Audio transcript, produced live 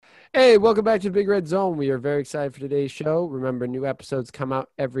Hey, welcome back to the Big Red Zone. We are very excited for today's show. Remember, new episodes come out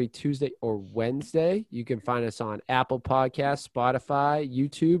every Tuesday or Wednesday. You can find us on Apple Podcasts, Spotify,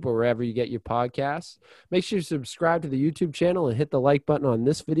 YouTube, or wherever you get your podcasts. Make sure you subscribe to the YouTube channel and hit the like button on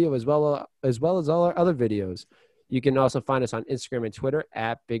this video as well as all our other videos. You can also find us on Instagram and Twitter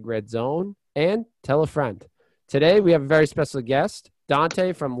at Big Red Zone, and tell a friend. Today, we have a very special guest.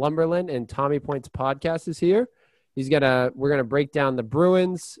 Dante from Lumberland and Tommy Points Podcast is here. We're gonna break down the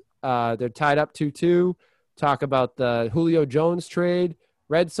Bruins. They're tied up 2-2. Talk about the Julio Jones trade,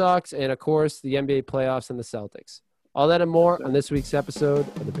 Red Sox, and of course the NBA playoffs and the Celtics. All that and more on this week's episode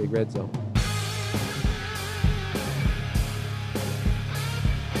of the Big Red Zone.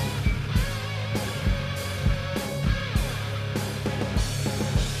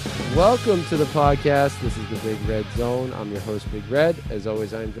 Welcome to the podcast. This is the Big Red Zone. I'm your host, Big Red. As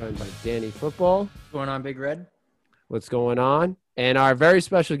always, I'm joined by Danny Football. What's going on, Big Red? What's going on? And our very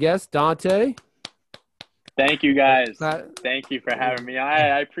special guest, Dante. Thank you, guys. Thank you for having me.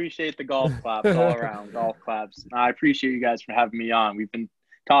 I appreciate the golf claps all around, golf claps. I appreciate you guys for having me on. We've been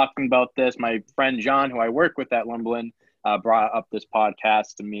talking about this. My friend John, who I work with at Lumberland, brought up this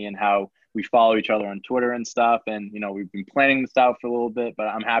podcast to me and how we follow each other on Twitter and stuff. And, we've been planning this out for a little bit, but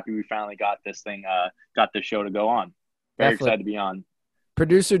I'm happy we finally got this show to go on. Very excited to be on.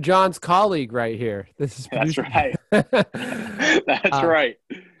 Producer John's colleague right here. That's right. That's right.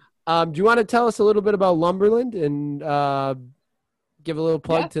 Do you want to tell us a little bit about Lumberland and give a little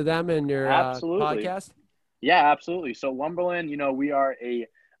plug to them and your podcast? Yeah, absolutely. So Lumberland, we are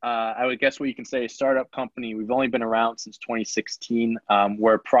I would guess what you can say, a startup company. We've only been around since 2016.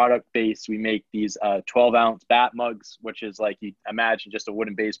 We're product-based. We make these 12-ounce bat mugs, which is like you imagine just a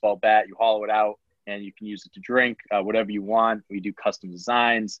wooden baseball bat. You hollow it out, and you can use it to drink whatever you want. We do custom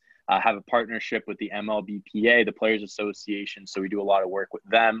designs, have a partnership with the MLBPA, the Players Association, so we do a lot of work with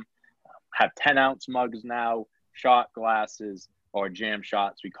them. Have 10-ounce mugs now, shot glasses, or jam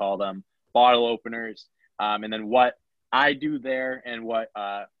shots, we call them, bottle openers. And then what I do there and what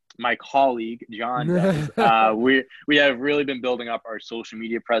my colleague, John, does, we have really been building up our social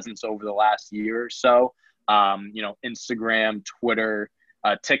media presence over the last year or so. Instagram, Twitter,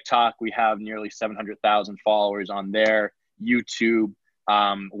 TikTok, we have nearly 700,000 followers on there. YouTube,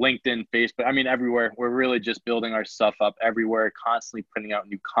 LinkedIn, Facebook, everywhere. We're really just building our stuff up everywhere, constantly putting out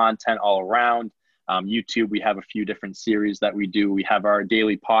new content all around. YouTube, we have a few different series that we do. We have our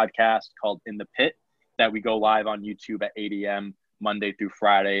daily podcast called In the Pit that we go live on YouTube at 8 a.m. Monday through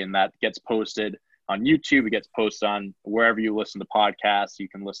Friday, and that gets posted on YouTube. It gets posted on wherever you listen to podcasts. You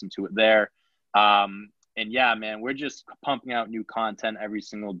can listen to it there. And yeah, man, we're just pumping out new content every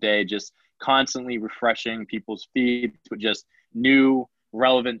single day, just constantly refreshing people's feeds with just new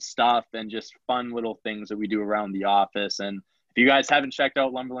relevant stuff and just fun little things that we do around the office. And if you guys haven't checked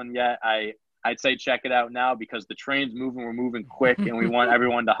out Lumberland yet, I'd say check it out now because the train's moving, we're moving quick, and we want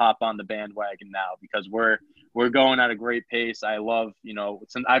everyone to hop on the bandwagon now because we're going at a great pace. I love,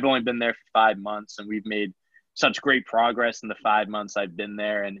 since I've only been there for 5 months and we've made such great progress in the 5 months I've been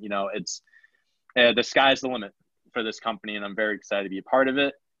there. And, it's the sky's the limit for this company, and I'm very excited to be a part of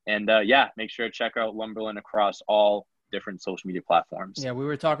it. And make sure to check out Lumberland across all different social media platforms. Yeah, we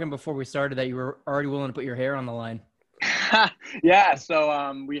were talking before we started that you were already willing to put your hair on the line. Yeah,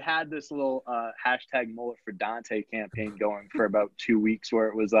 so we had this little hashtag mullet for Dante campaign going for about 2 weeks where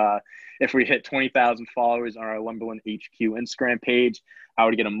it was if we hit 20,000 followers on our Lumberland HQ Instagram page, I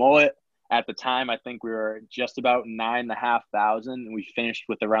would get a mullet. At the time, I think we were just about 9,500, and we finished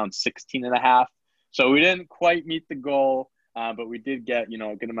with around 16,500. So we didn't quite meet the goal, but we did get,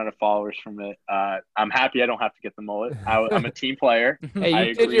 a good amount of followers from it. I'm happy I don't have to get the mullet. I'm a team player. Hey,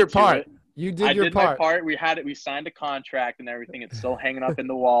 you did your part. You did your part. My part. We signed a contract and everything. It's still hanging up in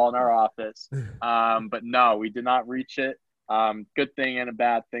the wall in our office. But no, we did not reach it. Good thing and a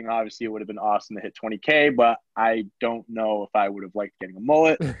bad thing. Obviously, it would have been awesome to hit 20K, but I don't know if I would have liked getting a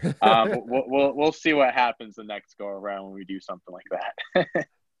mullet. We'll see what happens the next go around when we do something like that.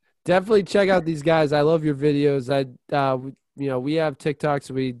 Definitely check out these guys. I love your videos. We have TikToks.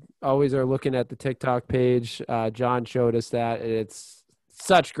 We always are looking at the TikTok page. John showed us that, and it's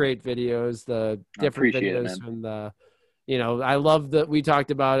such great videos. The different videos from the, I love that we talked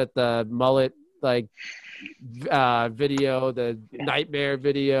about it. The mullet video, the nightmare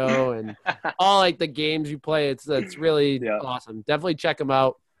video, and all the games you play. It's really awesome. Definitely check them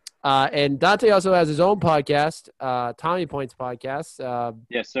out. And Dante also has his own podcast, Tommy Points Podcast.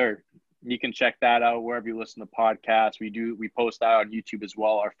 Yes, sir. You can check that out wherever you listen to podcasts. We post that on YouTube as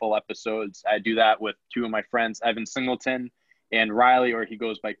well, our full episodes. I do that with two of my friends, Evan Singleton and Riley, or he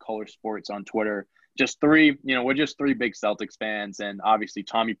goes by Color Sports on Twitter. just three, we're just three big Celtics fans. And obviously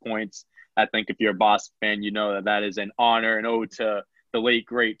Tommy Points, I think if you're a Boston fan, you know that is an honor, an ode to the late,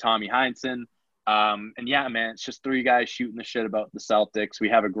 great Tommy Heinsohn. And yeah, man, it's just three guys shooting the shit about the Celtics. We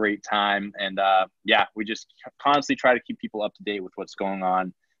have a great time. And yeah, we just constantly try to keep people up to date with what's going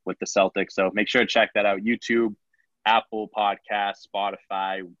on with the Celtics. So make sure to check that out. YouTube, Apple Podcasts,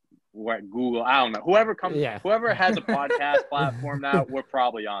 Spotify, Google, I don't know. Whoever has a podcast platform now, we're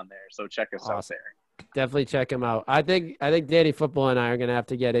probably on there. So check us out there. Definitely check him out. I think Danny Football and I are gonna have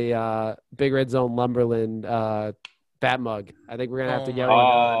to get a Big Red Zone Lumberland bat mug. I think we're gonna have to get one.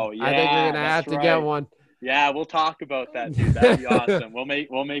 Oh yeah, I think we're gonna have to get one. Yeah, we'll talk about that, dude. That'd be awesome. We'll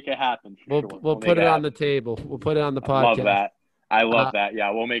make it happen. We'll put it on the table. We'll put it on the podcast. I love that. Yeah,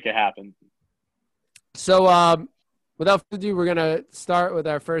 we'll make it happen. So without further ado, we're gonna start with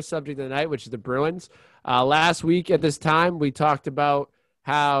our first subject of the night, which is the Bruins. Last week at this time, we talked about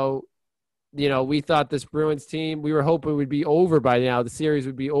how we thought this Bruins team, we were hoping would be over by now. The series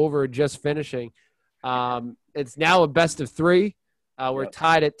would be over, just finishing. It's now a best of three. We're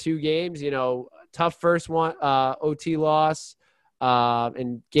tied at 2 games. Tough first one, OT loss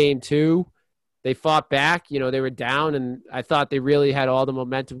in game 2. They fought back. They were down, and I thought they really had all the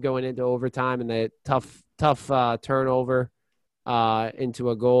momentum going into overtime, and they had tough turnover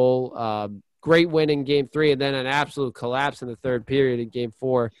into a goal. Great win in game 3, and then an absolute collapse in the third period in game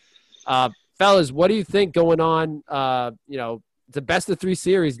 4. Fellas, what do you think going on? It's a best of 3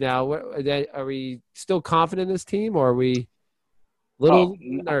 series now. Are we still confident in this team, or are we a little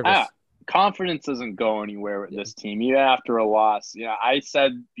nervous? Confidence doesn't go anywhere with this team, even after a loss. I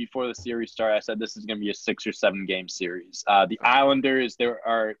said before the series started, I said this is going to be a 6 or 7 game series. The Islanders,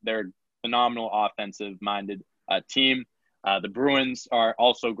 they're phenomenal offensive-minded team. The Bruins are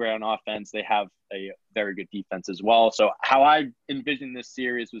also great on offense. They have a very good defense as well. So how I envisioned this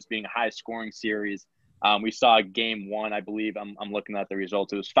series was being a high-scoring series. We saw game 1, I believe. I'm looking at the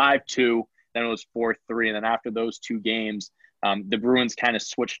results. It was 5-2, then it was 4-3, and then after those 2 games, the Bruins kind of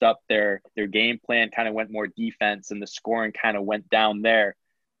switched up their game plan, kind of went more defense, and the scoring kind of went down there.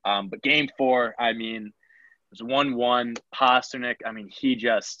 But game 4, it was 1-1. Pastrnak,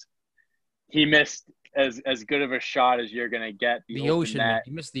 he missed as good of a shot as you're going to get. The ocean.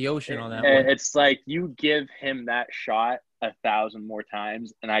 You missed the ocean on that one. It's like you give him that shot 1,000 more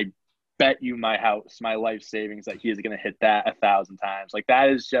times, and I bet you my house, my life savings, that he is going to hit that 1,000 times. Like, that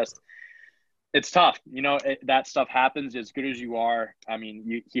is just – it's tough. That stuff happens as good as you are.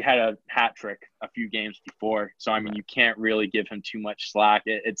 He had a hat trick a few games before. So, you can't really give him too much slack.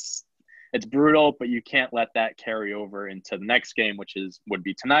 It's brutal, but you can't let that carry over into the next game, which would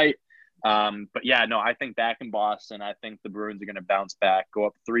be tonight. But yeah, no, I think back in Boston, I think the Bruins are going to bounce back, go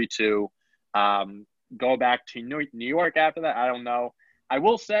up 3-2, go back to New York after that. I don't know. I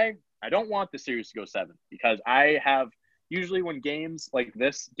will say I don't want the series to go 7 because I have usually when games like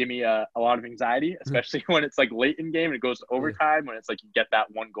this give me a lot of anxiety, especially when it's like late in game and it goes to overtime, when it's like you get that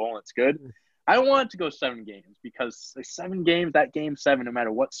one goal and it's good. I don't want it to go 7 games because 7 games, that game 7, no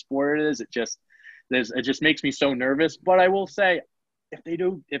matter what sport it is, it just makes me so nervous. But I will say, if they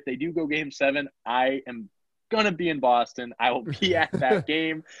do go game 7, I am gonna be in Boston. I will be at that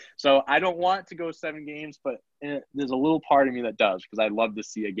game. So I don't want to go 7 games, but there's a little part of me that does because I'd love to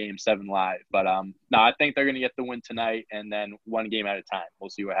see a game 7 live. But no, I think they're gonna get the win tonight, and then 1 game at a time. We'll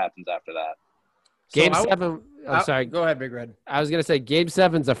see what happens after that. Game 7. I'm sorry. Go ahead, Big Red. I was gonna say game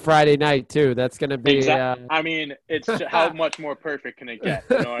 7's a Friday night too. That's gonna be. Exactly. It's how much more perfect can it get?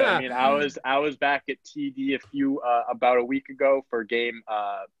 You know what I mean? I was back at TD about a week ago for game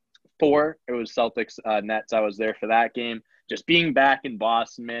 4. It was Celtics Nets. I was there for that game. Just being back in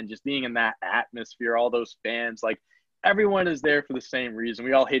Boston, man. Just being in that atmosphere. All those fans, like everyone is there for the same reason.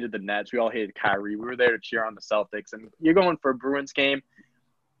 We all hated the Nets. We all hated Kyrie. We were there to cheer on the Celtics. And you're going for a Bruins game.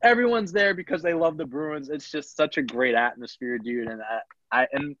 Everyone's there because they love the Bruins. It's just such a great atmosphere, dude. And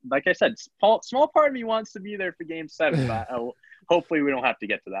and like I said, small part of me wants to be there for game 7, but hopefully we don't have to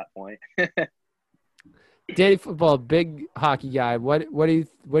get to that point. Danny Football, big hockey guy. What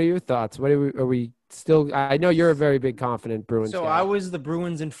are your thoughts? Are we still? I know you're a very big confident Bruins guy. I was the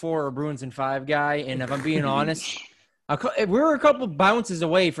Bruins in 4 or Bruins in 5 guy, and if I'm being honest, we were a couple bounces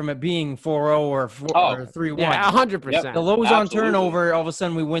away from it being 4-0 or 3-1. Yeah, 100%. The lows on turnover, all of a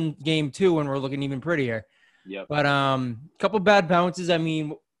sudden we win game 2 and we're looking even prettier. Yep. But couple bad bounces.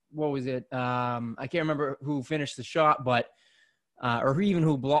 What was it? I can't remember who finished the shot, but or even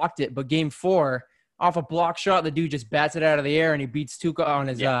who blocked it. But game 4, off a block shot, the dude just bats it out of the air and he beats Tuukka on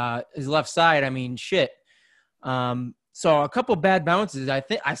his left side. Shit. So a couple bad bounces.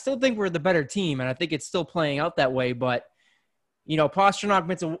 I still think we're the better team, and I think it's still playing out that way. But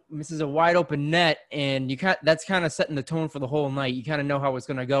Pasternak misses a wide open net, and that's kind of setting the tone for the whole night. You kind of know how it's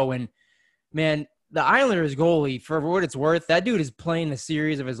going to go. And man, the Islanders goalie, for what it's worth, that dude is playing the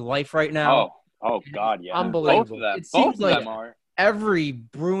series of his life right now. Oh God, yeah, Unbelievable. Both of them. It seems Both of like them are. every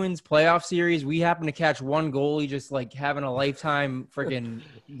Bruins playoff series, we happen to catch one goalie just like having a lifetime freaking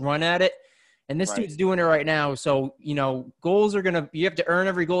run at it. And this dude's doing it right now. So, goals you have to earn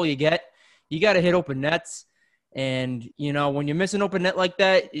every goal you get. You got to hit open nets. And, when you miss an open net like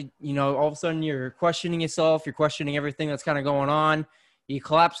that, all of a sudden you're questioning yourself. You're questioning everything that's kind of going on. You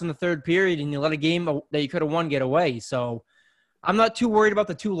collapse in the third period and you let a game that you could have won get away. So I'm not too worried about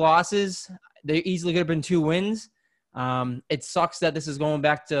the 2 losses. They easily could have been 2 wins. It sucks that this is going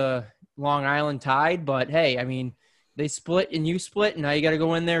back to Long Island tied, but hey, I mean, they split and you split, and now you got to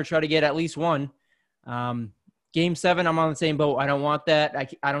go in there and try to get at least one. Game 7, I'm on the same boat. I don't want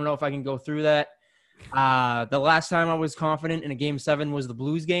that. I don't know if I can go through that. The last time I was confident in a Game 7 was the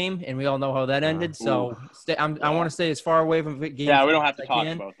Blues game, and we all know how that ended. So I want to stay as far away from Game 7 Yeah, we don't have to as talk I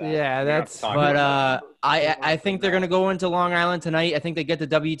can. about that. Yeah, that's. But I think they're going to go into Long Island tonight. I think they get the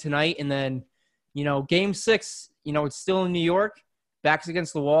W tonight, and then Game 6, it's still in New York, backs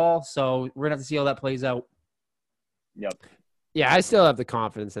against the wall. So we're gonna have to see how that plays out. Yep. Yeah, I still have the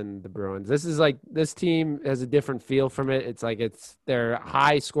confidence in the Bruins. This team has a different feel from it. It's like they're a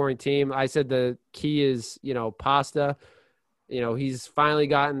high scoring team. I said the key is, Pasta. He's finally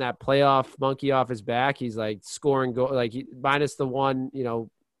gotten that playoff monkey off his back. He's like scoring minus the one,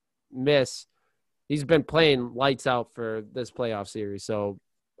 miss. He's been playing lights out for this playoff series. So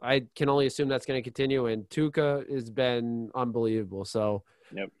I can only assume that's going to continue. And Tuukka has been unbelievable. So,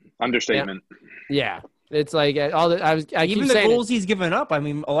 yep, understatement. Yeah. It's like all the even the goals he's given up. I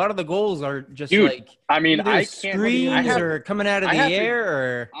mean, a lot of the goals are just screens or coming out of the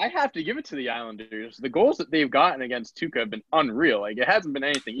air. I have to give it to the Islanders. The goals that they've gotten against Tuukka have been unreal. Like, it hasn't been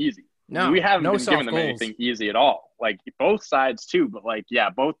anything easy. No, we haven't been giving them goals. anything easy at all. Like, both sides too. But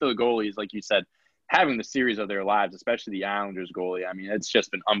both the goalies, like you said, having the series of their lives, especially the Islanders goalie. I mean, it's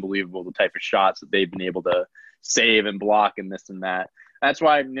just been unbelievable the type of shots that they've been able to save and block and this and that. That's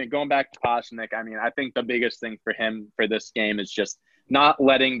why, going back to Pasternak, I mean, I think the biggest thing for him for this game is just not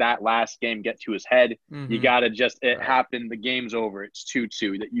letting that last game get to his head. Mm-hmm. You got to it happened. The game's over. It's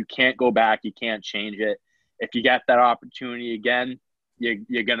 2-2. That you can't go back. You can't change it. If you get that opportunity again,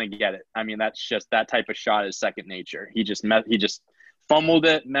 you're going to get it. I mean, that's just that type of shot is second nature. He just fumbled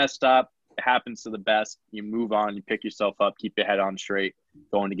it, messed up. It happens to the best. You move on. You pick yourself up. Keep your head on straight.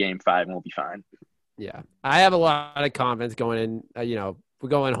 Go into Game 5 and we'll be fine. Yeah, I have a lot of confidence going in. We're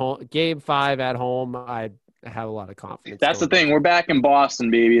going home. Game 5 at home. I have a lot of confidence. That's the thing. We're back in Boston,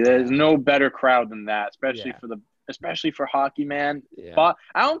 baby. There's no better crowd than that, especially for hockey, man. Yeah. But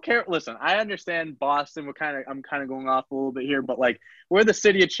I don't care. Listen, I understand Boston. I'm kind of going off a little bit here, but we're the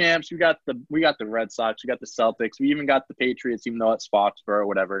city of champs. We got the Red Sox. We got the Celtics. We even got the Patriots, even though it's Foxborough or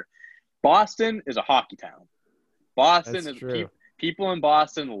whatever. Boston is a hockey town. Boston is true. People in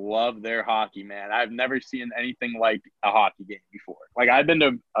Boston love their hockey, man. I've never seen anything like a hockey game before. I've been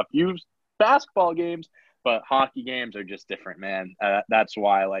to a few basketball games, but hockey games are just different, man. That's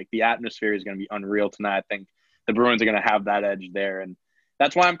why, the atmosphere is going to be unreal tonight. I think the Bruins are going to have that edge there, and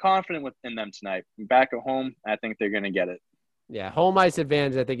that's why I'm confident in them tonight. Back at home, I think they're going to get it. Yeah, home ice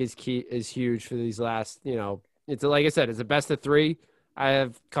advantage, I think, is huge for these last, it's like I said, it's a best of 3. I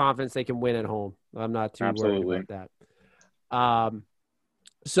have confidence they can win at home. I'm not too worried about that.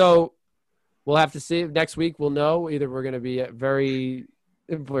 So we'll have to see next week. We'll know either we're going to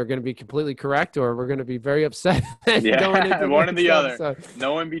be completely correct or we're going to be very upset. Yeah, one or the other.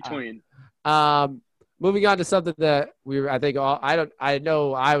 No in between. Moving on to something that I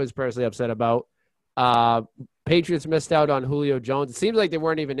know I was personally upset about. Patriots missed out on Julio Jones. It seems like they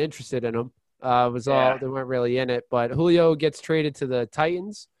weren't even interested in him. They weren't really in it, but Julio gets traded to the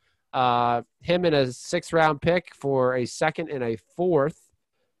Titans. Him and a 6th round pick for a 2nd and a 4th.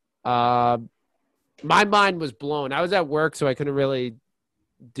 My mind was blown. I was at work, so I couldn't really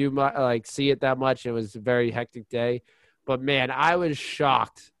see it that much. It was a very hectic day, but man, I was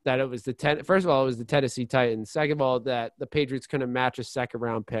shocked that it was first of all, it was the Tennessee Titans. Second of all, that the Patriots couldn't match a 2nd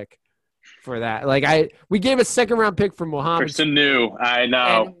round pick for that. We gave a 2nd round pick for Mohamed. Sanu. I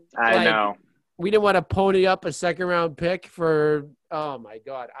know. I know. We didn't want to pony up a 2nd round pick for. Oh my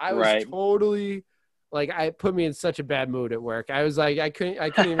God. I was totally it put me in such a bad mood at work. I was I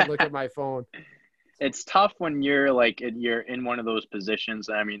couldn't even look at my phone. It's tough when you're you're in one of those positions.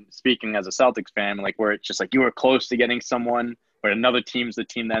 I mean, speaking as a Celtics fan, where it's just you were close to getting someone, but another team's the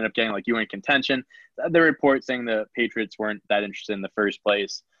team that ended up getting you were in contention. The report saying the Patriots weren't that interested in the first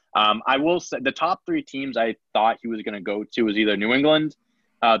place. I will say the top three teams I thought he was going to go to was either New England,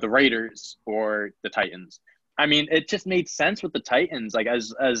 the Raiders, or the Titans. I mean, it just made sense with the Titans. Like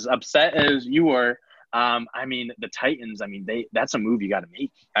as upset as you were, I mean, the Titans. I mean, that's a move you got to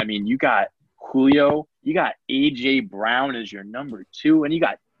make. I mean, you got Julio, you got AJ Brown as your number two, and you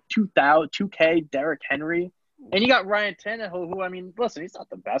got 2K Derrick Henry, and you got Ryan Tannehill, who, I mean, listen, he's not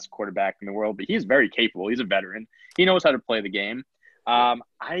the best quarterback in the world, but he's very capable. He's a veteran. He knows how to play the game. I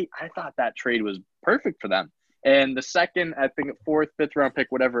thought that trade was perfect for them. And the second, I think, fourth, fifth round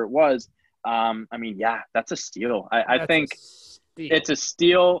pick, whatever it was, I mean, yeah, that's a steal. I think it's a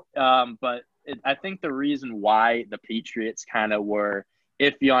steal, but I think the reason why the Patriots kind of were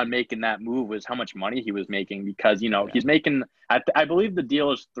iffy on making that move was how much money he was making, because, he's making, I believe the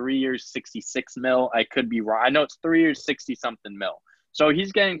deal is 3 years, 66 mil. I could be wrong. I know it's 3 years, 60 something mil. So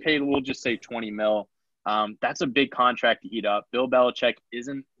he's getting paid, we'll just say 20 mil. That's a big contract to eat up. Bill Belichick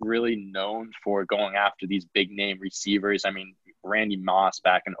isn't really known for going after these big name receivers. I mean, Randy Moss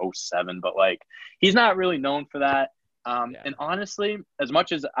back in 2007, but he's not really known for that. And honestly, as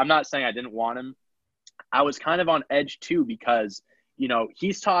much as I'm not saying I didn't want him, I was kind of on edge too, because,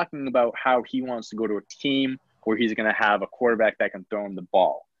 he's talking about how he wants to go to a team where he's going to have a quarterback that can throw him the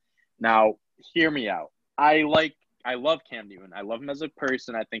ball. Now, hear me out. I love Cam Newton. I love him as a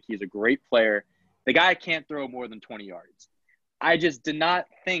person. I think he's a great player. The guy can't throw more than 20 yards. I just did not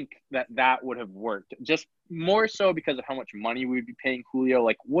think that would have worked. Just more so because of how much money we'd be paying Julio.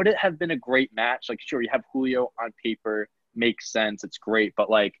 Would it have been a great match? Sure, you have Julio on paper, makes sense, it's great. But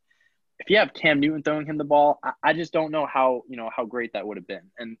if you have Cam Newton throwing him the ball, I just don't know how great that would have been.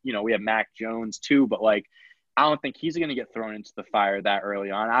 And we have Mac Jones too, but I don't think he's going to get thrown into the fire that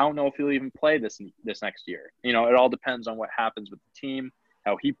early on. I don't know if he'll even play this next year. It all depends on what happens with the team,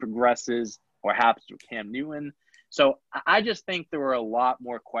 how he progresses, what happens with Cam Newton. So I just think there were a lot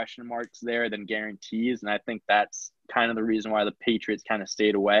more question marks there than guarantees, and I think that's kind of the reason why the Patriots kind of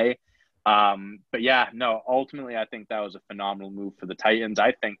stayed away. But yeah, no, ultimately I think that was a phenomenal move for the Titans.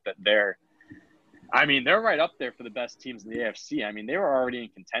 I think that they're right up there for the best teams in the AFC. I mean, they were already in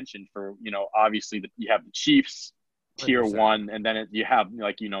contention for, obviously you have the Chiefs tier 100%. One, and then you have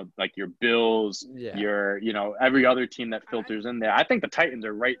your Bills, your, every other team that filters in there. I think the Titans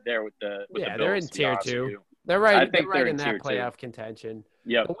are right there with the Bills. They're in tier 2. They're right in that playoff contention.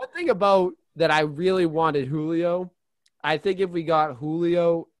 Yeah. But one thing about that I really wanted Julio, I think if we got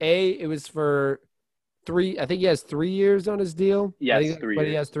Julio, it was for 3. I think he has 3 years on his deal. Yes, 3 years. But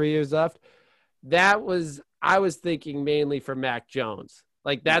he has 3 years left. I was thinking mainly for Mac Jones.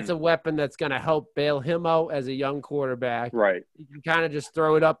 That's a weapon that's going to help bail him out as a young quarterback. Right. You can kind of just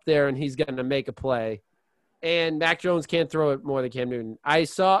throw it up there and he's going to make a play. And Mac Jones can't throw it more than Cam Newton. I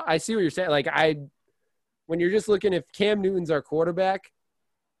see what you're saying. When you're just looking, if Cam Newton's our quarterback,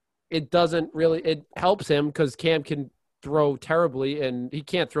 it helps him because Cam can throw terribly and he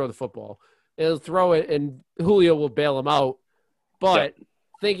can't throw the football. He'll throw it and Julio will bail him out. But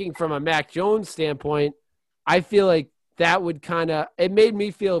thinking from a Mac Jones standpoint, I feel like that would it made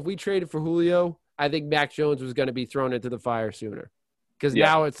me feel if we traded for Julio, I think Mac Jones was going to be thrown into the fire sooner. Because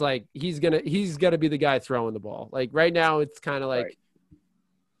now it's he's gonna be the guy throwing the ball. Right now it's kind of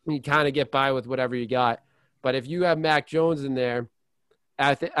you kind of get by with whatever you got. But if you have Mac Jones in there,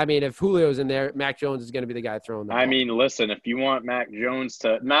 if Julio's in there, Mac Jones is going to be the guy throwing the ball. I mean, listen, if you want Mac Jones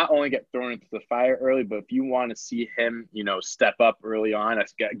to not only get thrown into the fire early, but if you want to see him, step up early on,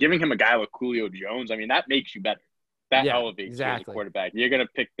 giving him a guy like Julio Jones, I mean, that makes you better. That elevates you as a quarterback. You're going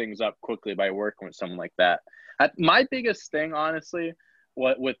to pick things up quickly by working with someone like that. My biggest thing, honestly,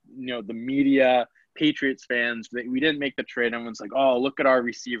 with the media, Patriots fans, we didn't make the trade. Everyone's like, oh, look at our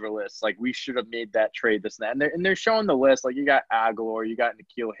receiver list. We should have made that trade, this and that. And they're showing the list. You got Aguilar, you got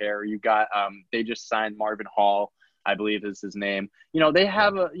N'Keal Harry, you got they just signed Marvin Hall, I believe is his name. They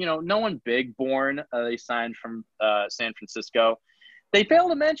have no one big born. They signed from San Francisco. They fail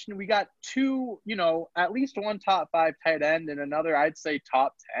to mention we got 2, at least one top 5 tight end and another, I'd say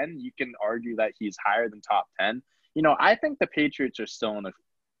top 10. You can argue that he's higher than top 10. I think the Patriots are still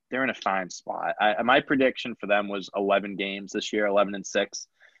they're in a fine spot. My prediction for them was 11 games this year, 11-6,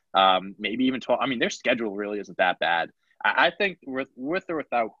 maybe even 12. I mean, their schedule really isn't that bad. I think with or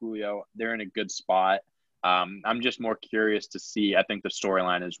without Julio, they're in a good spot. I'm just more curious to see. I think the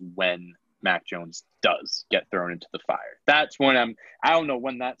storyline is when Mac Jones does get thrown into the fire. That's when I don't know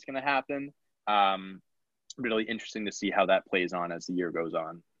when that's going to happen. Really interesting to see how that plays on as the year goes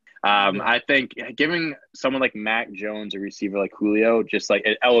on. I think giving someone like Mac Jones a receiver like Julio, just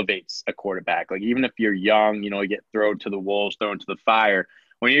it elevates a quarterback. Even if you're young, you get thrown to the wolves, thrown to the fire.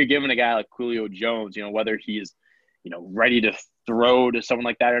 When you're giving a guy like Julio Jones, whether he's, ready to throw to someone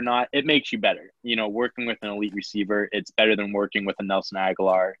like that or not, it makes you better. Working with an elite receiver, it's better than working with a Nelson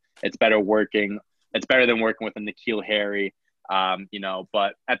Aguilar. It's better than working with a N'Keal Harry.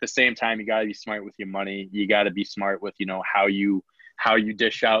 But at the same time, you got to be smart with your money. You got to be smart with, how you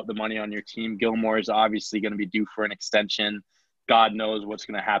dish out the money on your team. Gilmore is obviously going to be due for an extension. God knows what's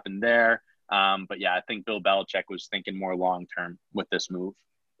going to happen there. But yeah, I think Bill Belichick was thinking more long-term with this move.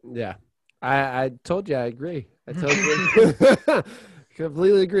 Yeah. I told you I agree. I told you.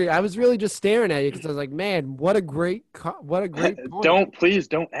 Completely agree. I was really just staring at you because I was like, man, what a great point. Don't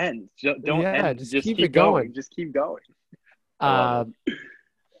end. Don't end. Just keep it going. Just keep going.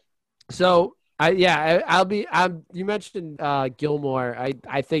 So you mentioned Gilmore.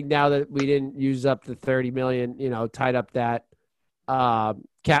 I think now that we didn't use up the $30 million, tied up that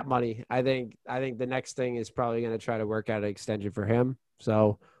cap money, I think the next thing is probably going to try to work out an extension for him.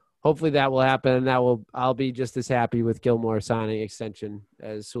 So hopefully that will happen, and I'll be just as happy with Gilmore signing extension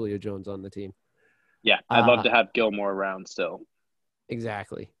as Julio Jones on the team. Yeah, I'd love to have Gilmore around still.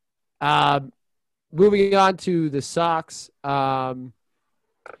 Exactly. Moving on to the Sox. Sox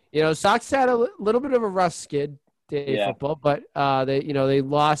had a little bit of a rough skid day in football, but they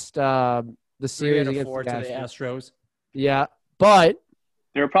lost the series against the Astros. Yeah, but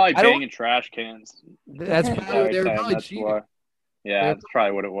they were probably banging trash cans. That's probably they were probably cheating. Yeah, that's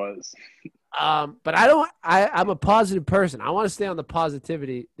probably what it was. But I'm a positive person. I want to stay on the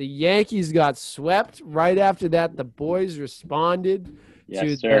positivity. The Yankees got swept right after that. The boys responded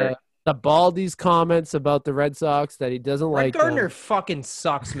to the Baldy's comments about the Red Sox that he doesn't like. Gardner fucking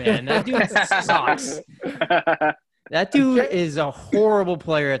sucks, man. That dude sucks. That dude is a horrible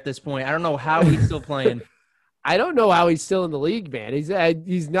player at this point. I don't know how he's still playing. I don't know how he's still in the league, man.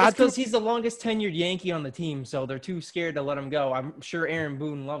 He's not because he's the longest tenured Yankee on the team, so they're too scared to let him go. I'm sure Aaron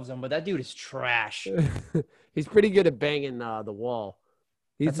Boone loves him, but that dude is trash. He's pretty good at banging the wall.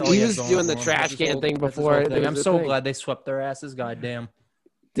 He was doing the trash can thing before. I'm so glad they swept their asses. Goddamn.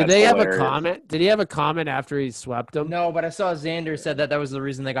 Did they have a comment? Did he have a comment after he swept them? No, but I saw Xander said that was the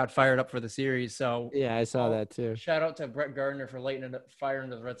reason they got fired up for the series. So yeah, I saw that too. Shout out to Brett Gardner for lighting a fire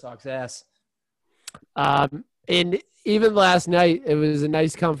into the Red Sox ass. And even last night, it was a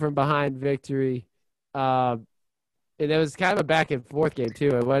nice come from behind victory. And it was kind of a back and forth game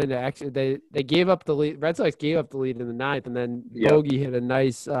too. It went into they gave up the lead. Red Sox gave up the lead in the ninth, and then Bogey hit a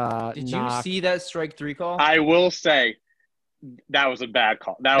nice Did you see that strike 3 call? I will say that was a bad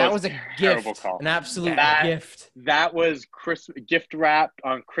call. That was a terrible gift. Call. An absolute gift. That was gift wrapped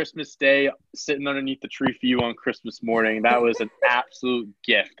on Christmas Day, sitting underneath the tree for you on Christmas morning. That was an absolute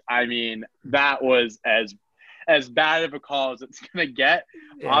gift. I mean, that was as bad of a call as it's going to get.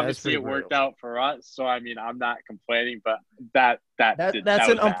 Yeah, obviously, it worked out for us. So, I mean, I'm not complaining, but that's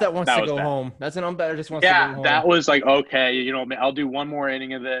an ump that wants to go home. That's an ump that just wants to go home. Yeah, that was like, okay, I'll do one more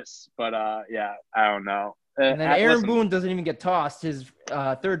inning of this. But, I don't know. And then Aaron Boone doesn't even get tossed. His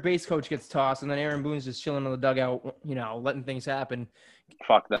third base coach gets tossed, and then Aaron Boone's just chilling in the dugout, letting things happen.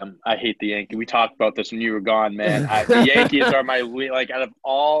 Fuck them. I hate the Yankees. We talked about this when you were gone, man. The Yankees are my out of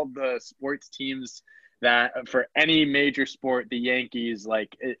all the sports teams that for any major sport, the Yankees,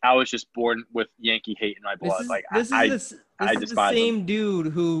 I was just born with Yankee hate in my blood. This is the same dude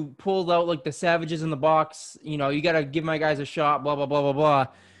who pulled out the Savages in the box. You got to give my guys a shot. Blah blah blah blah blah.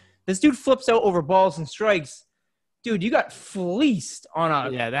 This dude flips out over balls and strikes. Dude, you got fleeced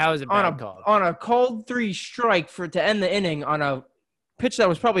that was a bad call. On a called 3 strike to end the inning on a pitch that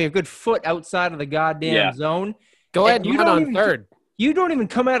was probably a good foot outside of the goddamn zone. Go ahead and run on third. You don't even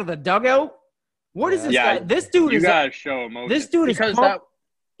come out of the dugout. What is this guy? This dude is. You gotta show emotion. This dude is.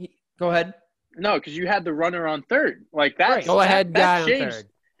 Go ahead. No, because you had the runner on third. That. Right. Go ahead, guy on third.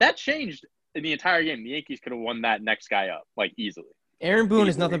 That changed in the entire game. The Yankees could have won that next guy up easily. Aaron Boone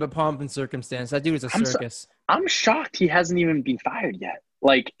is nothing but pomp and circumstance. That dude is a circus. I'm shocked he hasn't even been fired yet.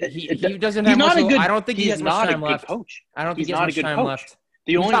 He doesn't have much. I don't think he has much time left. Coach. I don't think he has much time left.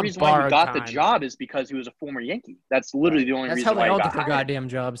 The only reason why he got the job is because he was a former Yankee. That's literally the only reason why he got hired. That's how they all get their goddamn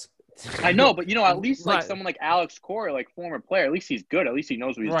jobs. I know, but at least someone like Alex Cora, former player, at least he's good. At least he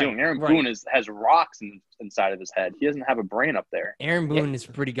knows what he's doing. Aaron Boone has rocks inside of his head. He doesn't have a brain up there. Aaron Boone is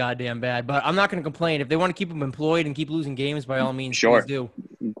pretty goddamn bad, but I'm not going to complain. If they want to keep him employed and keep losing games, by all means, please do.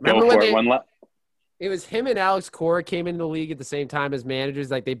 Go for it. It was him and Alex Cora came into the league at the same time as managers.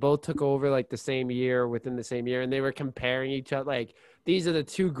 They both took over the same year, within the same year, and they were comparing each other. These are the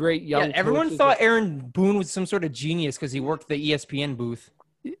two great young. Yeah, everyone thought Aaron Boone was some sort of genius because he worked the ESPN booth.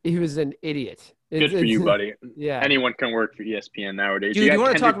 He was an idiot. Good for you, buddy. Yeah. Anyone can work for ESPN nowadays. Dude, you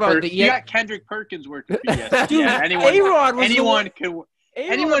want to talk about you got Kendrick Perkins working for ESPN. Dude, anyone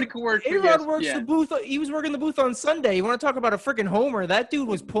Anyone could work for A-Rod works the ESPN. booth. He was working the booth on Sunday. You want to talk about a freaking homer? That dude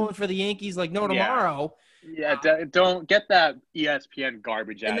was pulling for the Yankees like no Yeah. tomorrow. Yeah, don't get that ESPN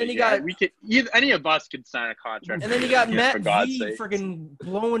garbage And out then of he here. got- We could any of us could sign a contract. And then you got for Matt God's V sake. freaking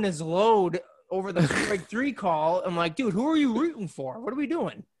blowing his load over the strike 3 call. I'm like, dude, who are you rooting for? What are we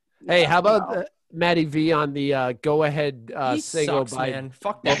doing? Hey, how about no. Matty V on the go-ahead He single sucks, by man.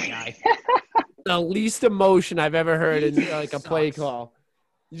 Fuck that guy. the least emotion I've ever heard in He like a play sucks. call.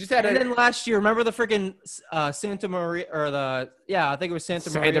 You just had And a then last year, remember the freaking Santa Maria I think it was Santa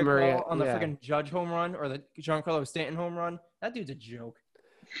Maria call on the yeah. freaking Judge home run or the Giancarlo Stanton home run. That dude's a joke.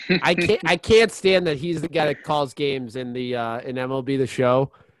 I can't stand that he's the guy that calls games in the in MLB The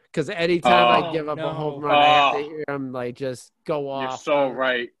Show, because anytime I give up a home run, I have to hear him like just go off. You're so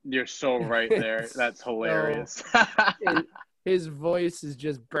right. You're so right there. That's hilarious. His voice is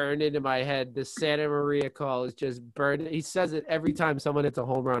just burned into my head. The Santa Maria call is just burned. He says it every time someone hits a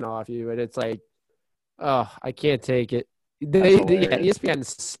home run off you, and it's like, oh, I can't take it. ESPN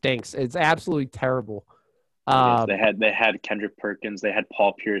stinks. It's absolutely terrible. Yes, they had Kendrick Perkins, they had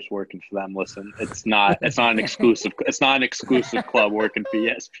Paul Pierce working for them. Listen, it's not an exclusive club working for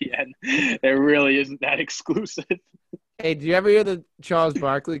ESPN. It really isn't that exclusive. Hey, do you ever hear the Charles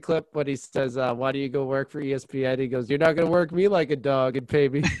Barkley clip when he says, why do you go work for ESPN? He goes, you're not going to work me like a dog and pay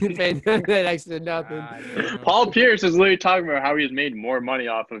me next to nothing. Paul Pierce is literally talking about how he has made more money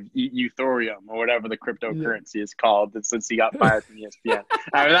off of Ethereum or whatever the cryptocurrency is called since he got fired from ESPN.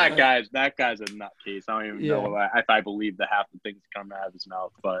 I mean, that guy's a nutcase. I don't even know if I believe the half the things come out of his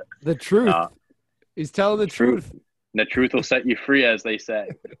mouth. But the truth. He's telling the truth. The truth will set you free, as they say.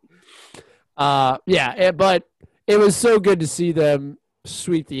 But it was so good to see them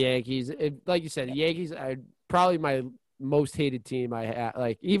sweep the Yankees. Like you said, the Yankees are probably my most hated team I have.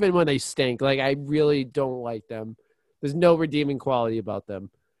 Like, even when they stink, like, I really don't like them. There's no redeeming quality about them.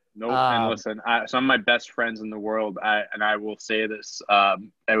 Nope. And listen, some of my best friends in the world, I will say this,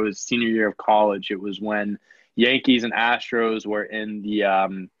 it was senior year of college. It was when Yankees and Astros were in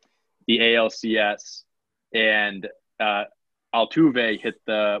the ALCS, and Altuve hit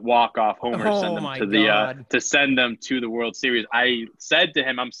the walk-off homer, to send them to the World Series. I said to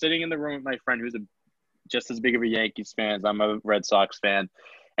him, I'm sitting in the room with my friend who's just as big of a Yankees fan as I'm a Red Sox fan.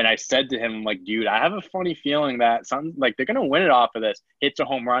 And I said to him, I'm like, dude, I have a funny feeling that they're going to win it off of this. Hits a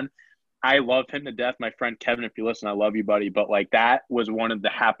home run. I love him to death. My friend Kevin, if you listen, I love you, buddy. But like, that was one of the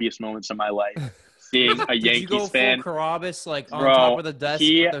happiest moments of my life. Seeing a Yankees fan, full Carabas, like on top of the desk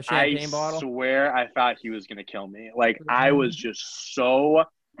with the champagne bottle. I swear, I thought he was gonna kill me. Like, I was just so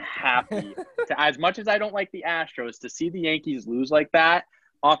happy. As much as I don't like the Astros, to see the Yankees lose like that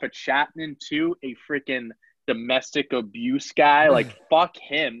off of Chapman to a freaking domestic abuse guy, like, fuck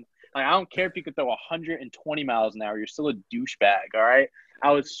him. Like, I don't care if you could throw 120 miles an hour, you're still a douchebag. All right.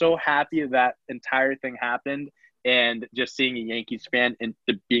 I was so happy that entire thing happened. And just seeing a Yankees fan and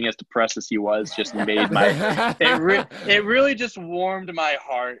being as depressed as he was just made my it really just warmed my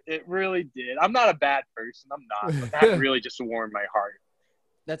heart. It really did. I'm not a bad person. I'm not. But that really just warmed my heart.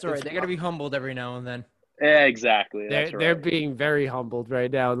 That's all right. They got to be humbled every now and then. Yeah, exactly. They're being very humbled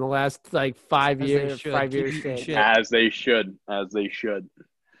right now in the last like 5 years. 5 years straight. As they should.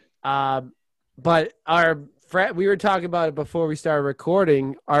 But our friend, we were talking about it before we started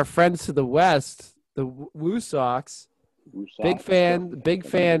recording. Our friends to the west, the Woo Sox, big fan.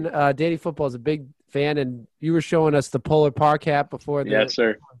 Danny Football is a big fan, and you were showing us the Polar Park hat before. Yes,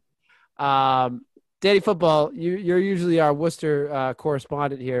 sir. Danny Football, you're usually our Worcester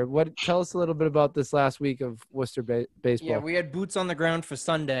correspondent here. Tell us a little bit about this last week of Worcester baseball. Yeah, we had boots on the ground for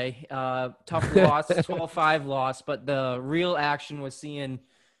Sunday. Tough loss, 12-5 loss, but the real action was seeing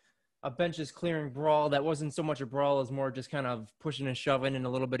a benches clearing brawl that wasn't so much a brawl as more just kind of pushing and shoving and a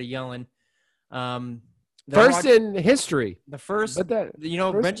little bit of yelling. First in history. The first,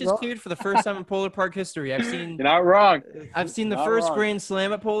 benches cleared for the first time in Polar Park history. You're not wrong. I've seen the first Grand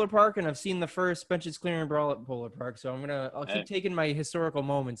Slam at Polar Park, and I've seen the first benches clearing brawl at Polar Park. So I'll keep taking my historical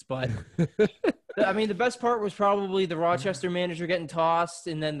moments. But I mean, the best part was probably the Rochester manager getting tossed,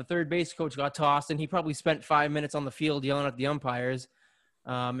 and then the third base coach got tossed, and he probably spent 5 minutes on the field yelling at the umpires.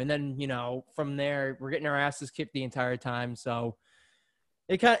 And then from there, we're getting our asses kicked the entire time. So.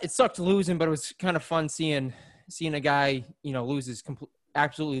 It sucked losing, but it was kind of fun seeing a guy,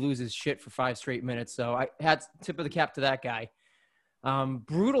 absolutely lose his shit for 5 straight minutes. So I had tip of the cap to that guy.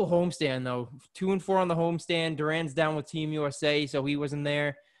 Brutal homestand though, 2-4 on the homestand. Duran's down with Team USA, so he wasn't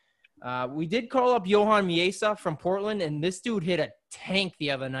there. We did call up Johan Miesa from Portland, and this dude hit a tank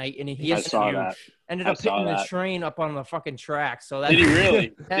the other night, and he I saw that. ended I up saw hitting the that. train up on the fucking track. So Did he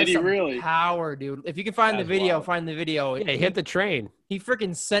really? that's Did he some really? power, dude. If you can find the That's video, wild. find the video. Yeah, he hit the train. He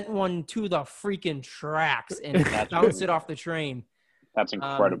freaking sent one to the freaking tracks and That's bounced crazy. it off the train. That's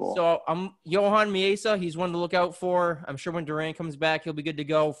incredible. So Johan Miesa, he's one to look out for. I'm sure when Durant comes back, he'll be good to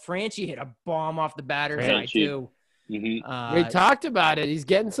go. Franchi hit a bomb off the batter's eye Franchi. too. Mhm. We talked about it. He's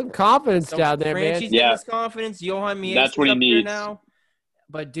getting some confidence down there, Franchi's man. getting his confidence. Johan Miesa's That's what he up here needs. now.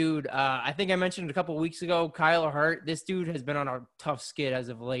 But dude, I think I mentioned a couple weeks ago, Kyle Hart. This dude has been on a tough skid as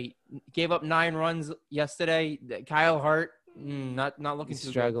of late. Gave up 9 runs yesterday. Kyle Hart, not looking He's too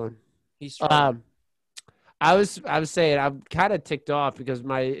struggling. good. He's struggling. I was saying I'm kind of ticked off because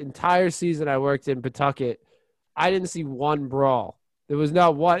my entire season I worked in Pawtucket, I didn't see one brawl. There was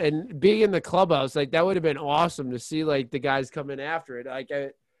not one, and being in the clubhouse, like that would have been awesome to see like the guys coming after it. Like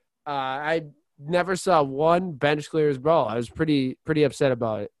I never saw one bench clearers brawl. I was pretty upset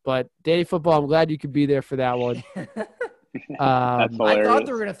about it. But Danny Football, I'm glad you could be there for that one. That's I hilarious. thought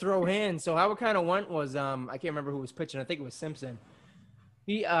they were gonna throw hands. So how it kind of went was I can't remember who was pitching. I think it was Simpson.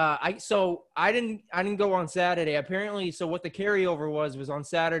 I didn't go on Saturday. Apparently, so what the carryover was on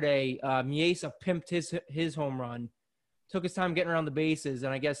Saturday, Miesa pimped his home run, took his time getting around the bases,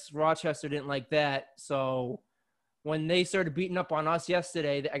 and I guess Rochester didn't like that. So when they started beating up on us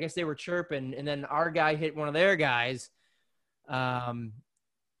yesterday, I guess they were chirping, and then our guy hit one of their guys.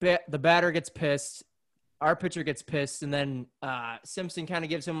 The batter gets pissed, our pitcher gets pissed, and then Simpson kind of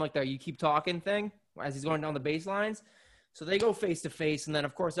gives him like the "you keep talking" thing as he's going down the baselines. So they go face to face, and then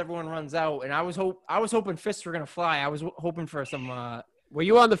of course everyone runs out. And I was hoping fists were gonna fly. I was hoping for some. Were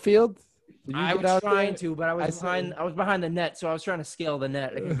you on the field? Did you I get was out trying there? to, but I was I behind the net, so I was trying to scale the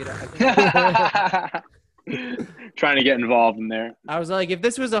net. I couldn't get out. Trying to get involved in there. I was like, if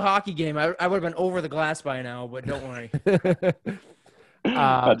this was a hockey game, I would have been over the glass by now. But don't worry.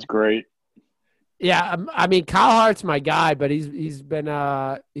 That's great. Yeah, I mean Kyle Hart's my guy, but he's been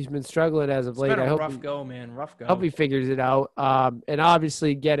struggling as of It's late. been I a hope rough go, man. Rough go. hope he figures it out. And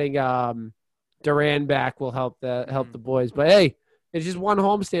obviously getting Duran back will help the boys. But hey, it's just one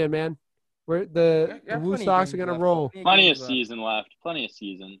homestand, man. The Woo Sox are gonna roll. Plenty of season left. Plenty of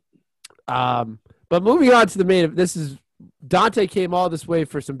season. But moving on to the main. This is Dante came all this way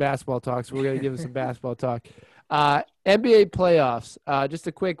for some basketball talk, so we're gonna give him some basketball talk. NBA playoffs. Just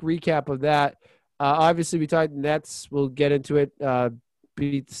a quick recap of that. Obviously, we talked Nets. We'll get into it.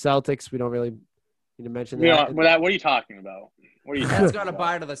 Beat the Celtics. We don't really need to mention that. What are you talking about? What are you That's talking got to about?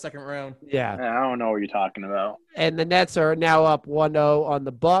 buy to the second round. Yeah. I don't know what you're talking about. And the Nets are now up 1-0 on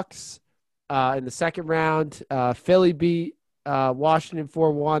the Bucks in the second round. Philly beat Washington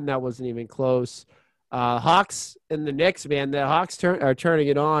 4-1. That wasn't even close. Hawks and the Knicks, man. The Hawks are turning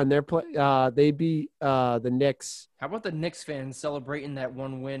it on. They beat the Knicks. How about the Knicks fans celebrating that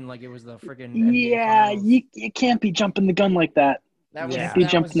one win like it was the freaking Yeah, you can't be jumping the gun like that. That was, Yeah. Be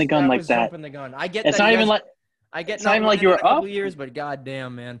jumping the gun like that. Jumping the gun. I get It's that. not even like I get it's not even like winning you were in a couple up. years, but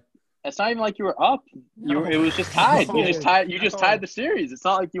goddamn, man. It's not even like you were up. No. It was just tied. You just tied. You just No. tied the series. It's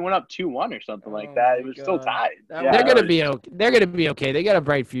not like you went up 2-1 or something like Oh that. my It was still God. tied. That Yeah, They're was- gonna be okay. They're gonna be okay. They got a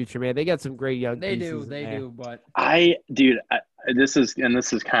bright future, man. They got some great young They pieces. do, they man. do, but This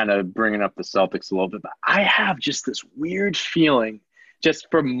is kind of bringing up the Celtics a little bit, but I have just this weird feeling, just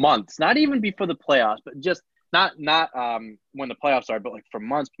for months, not even before the playoffs, but just not when the playoffs are, but like for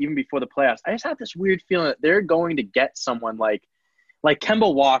months, even before the playoffs. I just have this weird feeling that they're going to get someone like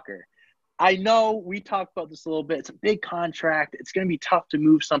Kemba Walker. I know we talked about this a little bit. It's a big contract. It's going to be tough to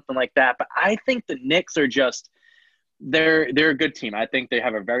move something like that, but I think the Knicks are just they're a good team. I think they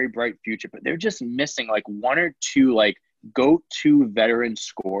have a very bright future, but they're just missing like one or two like go-to veteran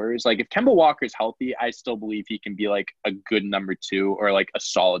scorers. Like if Kemba Walker's healthy, I still believe he can be like a good number 2 or like a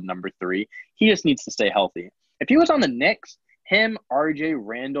solid number 3. He just needs to stay healthy. If he was on the Knicks, him, RJ,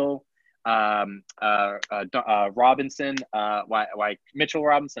 Randall, Robinson, why Mitchell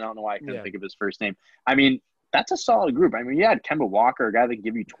Robinson, I don't know why I couldn't think of his first name. I mean, that's a solid group. I mean, you had Kemba Walker, a guy that can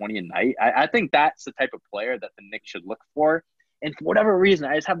give you 20 a night. I think that's the type of player that the Knicks should look for. And for whatever reason,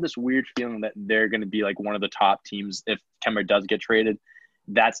 I just have this weird feeling that they're going to be like one of the top teams. If Kemba does get traded,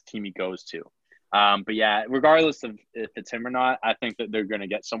 that's the team he goes to. But yeah, regardless of if it's him or not, I think that they're going to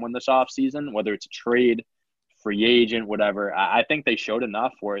get someone this offseason, whether it's a trade, free agent, whatever. I think they showed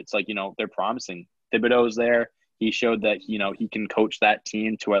enough where it's like, they're promising. Thibodeau's there. He showed that, he can coach that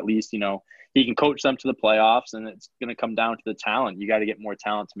team to at least, he can coach them to the playoffs, and it's going to come down to the talent. You got to get more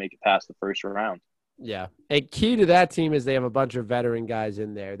talent to make it past the first round. Yeah. A key to that team is they have a bunch of veteran guys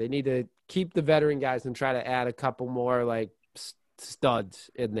in there. They need to keep the veteran guys and try to add a couple more like studs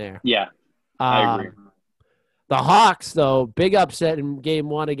in there. Yeah, I agree. The Hawks, though, big upset in game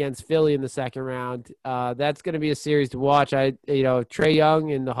 1 against Philly in the second round. That's going to be a series to watch. Trae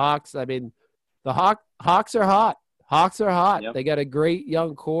Young and the Hawks. I mean, the Hawks are hot. Hawks are hot. Yep. They got a great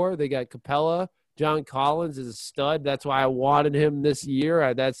young core. They got Capella. John Collins is a stud. That's why I wanted him this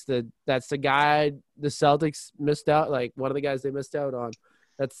year. That's the guy the Celtics missed out. Like one of the guys they missed out on.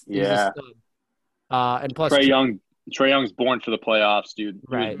 He's a stud. And plus Trae Young's born for the playoffs, dude.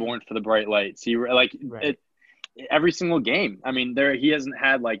 He was born for the bright lights. Every single game. I mean, he hasn't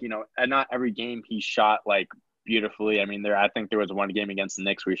had not every game he shot like beautifully. I mean, I think there was one game against the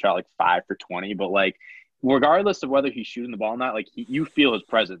Knicks where he shot like 5 for 20, but like regardless of whether he's shooting the ball or not, like you feel his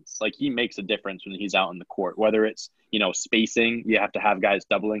presence. Like he makes a difference when he's out in the court. Whether it's spacing, you have to have guys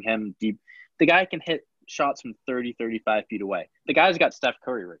doubling him deep. The guy can hit shots from 30, 35 feet away. The guy's got Steph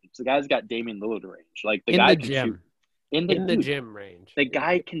Curry range. The guy's got Damian Lillard range. Like the guy can shoot in the gym range. The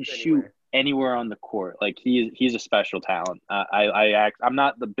guy can shoot anywhere on the court. Like he's a special talent. I'm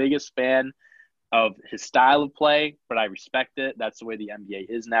not the biggest fan of his style of play, but I respect it. That's the way the NBA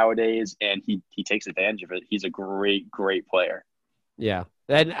is nowadays, and he takes advantage of it. He's a great player. Yeah,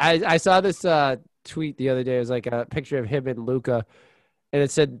 and I saw this tweet the other day. It was like a picture of him and Luka, and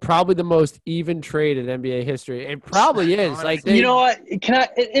it said probably the most even trade in NBA history. It probably is. Like you know what?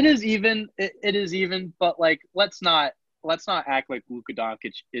 It is even. It is even. But like, let's not act like Luka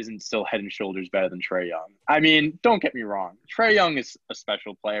Doncic isn't still head and shoulders better than Trae Young. I mean, don't get me wrong. Trae Young is a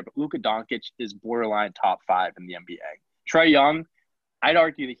special player, but Luka Doncic is borderline top 5 in the NBA. Trae Young, I'd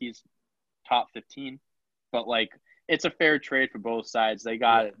argue that he's top 15, but like it's a fair trade for both sides. They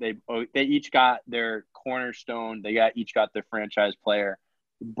each got their cornerstone. Each got their franchise player,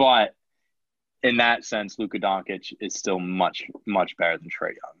 but in that sense, Luka Doncic is still much, much better than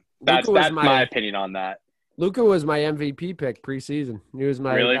Trae Young. That's my opinion on that. Luka was my MVP pick preseason. He was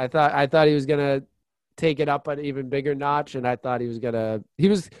my. Really? I thought he was gonna take it up an even bigger notch, and I thought he was gonna. He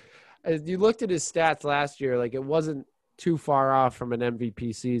was. As you looked at his stats last year, like it wasn't too far off from an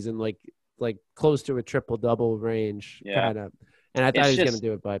MVP season, like close to a triple double range, kind of. And I thought he was gonna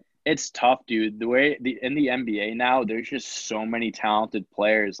do it, but it's tough, dude. The way in the NBA now, there's just so many talented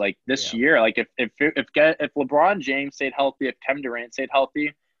players. Like this year, like if LeBron James stayed healthy, if Kevin Durant stayed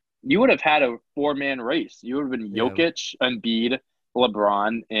healthy, you would have had a 4-man race. You would have been Jokic, Embiid,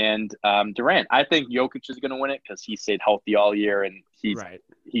 LeBron, and Durant. I think Jokic is going to win it because he stayed healthy all year, and he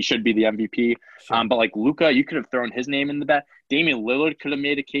should be the MVP. Sure. But like Luka, you could have thrown his name in the back. Damian Lillard could have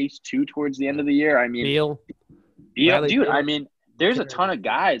made a case too towards the end of the year. I mean, Beal, dude. I mean, there's a ton of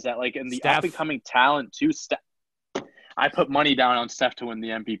guys that like in the up and coming talent too. I put money down on Steph to win the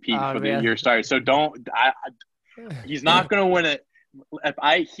MVP before the year started. So he's not going to win it.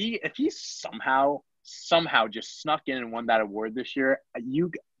 If he somehow just snuck in and won that award this year,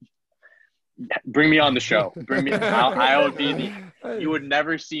 you bring me on the show. Bring me. I would be you would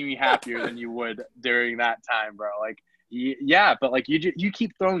never see me happier than you would during that time, bro. Like, yeah, but like you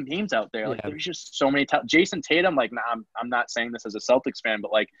keep throwing names out there. Like, there's just so many. Jason Tatum. Like, nah, I'm not saying this as a Celtics fan,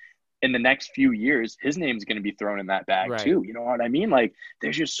 but like in the next few years, his name's going to be thrown in that bag too. You know what I mean? Like,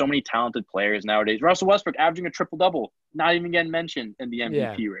 there's just so many talented players nowadays. Russell Westbrook averaging a triple-double, not even getting mentioned in the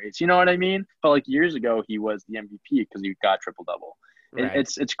MVP race. You know what I mean? But like years ago, he was the MVP because he got triple-double. Right.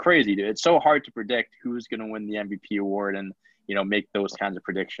 It's crazy, dude. It's so hard to predict who's going to win the MVP award and make those kinds of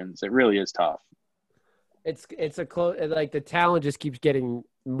predictions. It really is tough. It's a close. Like the talent just keeps getting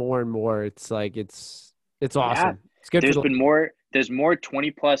more and more. It's like it's awesome. Yeah. It's good. There's more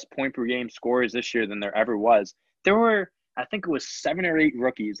 20-plus point per game scorers this year than there ever was. There were, I think it was 7 or 8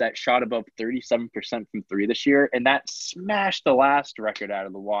 rookies that shot above 37% from 3 this year, and that smashed the last record out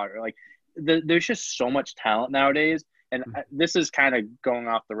of the water. Like, there's just so much talent nowadays, and this is kind of going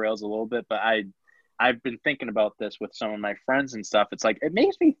off the rails a little bit, but I've been thinking about this with some of my friends and stuff. It's like, it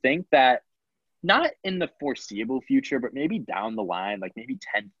makes me think that not in the foreseeable future, but maybe down the line, like maybe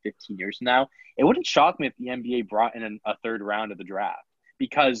 10, 15 years from now, it wouldn't shock me if the NBA brought in a third round of the draft.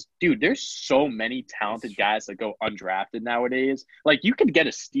 Because, dude, there's so many talented guys that go undrafted nowadays. Like, you could get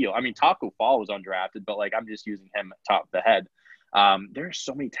a steal. I mean, Taco Fall was undrafted, but, like, I'm just using him top of the head. There are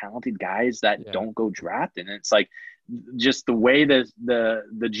so many talented guys that don't go drafted. And it's like just the way that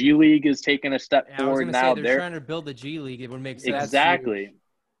the G League is taking a step forward now. They're trying to build the G League. It would make sense. Exactly.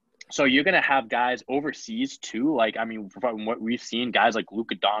 So you're going to have guys overseas too. Like, I mean, from what we've seen, guys like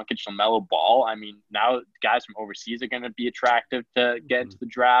Luka Doncic, LaMelo Ball. I mean, now guys from overseas are going to be attractive to get into the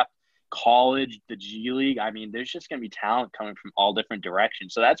draft. College, the G League. I mean, there's just going to be talent coming from all different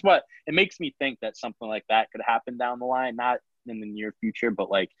directions. So that's what it makes me think that something like that could happen down the line, not in the near future, but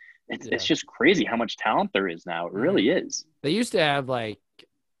like It's just crazy how much talent there is now. It really is. They used to have like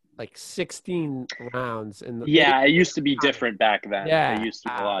 16 rounds in the Yeah, it used to be different back then. Yeah, It used to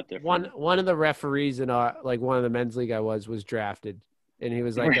be a lot different. One of the referees in one of the men's league I was drafted, and he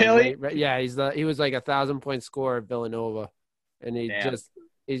was like Really? he was like 1,000-point scorer at Villanova, and Damn.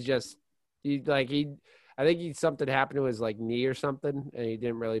 I think something happened to his like knee or something, and he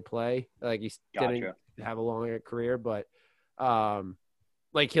didn't really play. Like he didn't have a longer career, but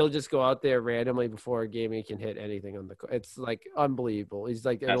like he'll just go out there randomly before a game and he can hit anything on the court. It's like unbelievable. He's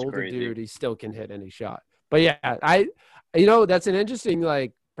like an older dude. He still can hit any shot. But yeah, that's an interesting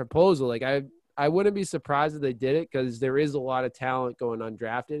like proposal. Like I wouldn't be surprised if they did it because there is a lot of talent going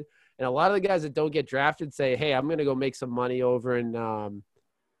undrafted. And a lot of the guys that don't get drafted say, hey, I'm going to go make some money over in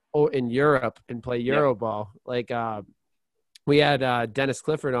Europe and play Euroball. Like we had Dennis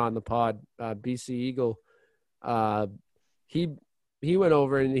Clifford on the pod, BC Eagle. He went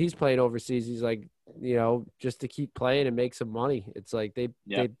over and he's playing overseas. He's like, just to keep playing and make some money. It's like they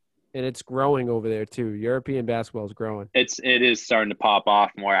and it's growing over there too. European basketball is growing. It is starting to pop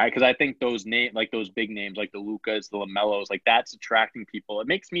off more because I think those those big names like the Lucas, the LaMelos, like that's attracting people. It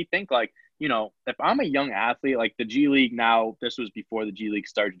makes me think like, if I'm a young athlete, like the G League now, this was before the G League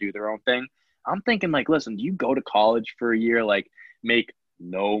started to do their own thing. I'm thinking like, listen, do you go to college for a year, like make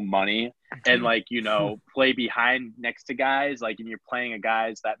no money and like, play behind next to guys, like, and you're playing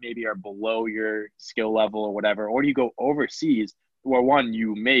guys that maybe are below your skill level or whatever, or do you go overseas where one,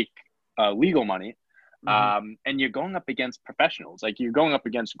 you make legal money and you're going up against professionals, like you're going up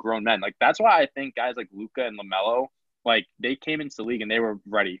against grown men. Like that's why I think guys like Luka and LaMelo, like they came into the league and they were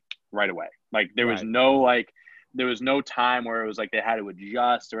ready right away. Like there was no time where it was like they had to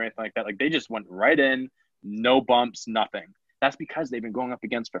adjust or anything like that. Like they just went right in, no bumps, nothing. That's because they've been going up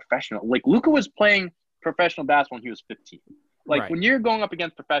against professional. Like Luka was playing professional basketball when he was 15. Like when you're going up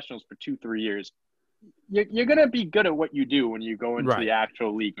against professionals for 2-3 years, you're going to be good at what you do when you go into the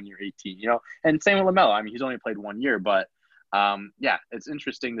actual league when you're 18, and same with LaMelo. I mean, he's only played 1 year, but it's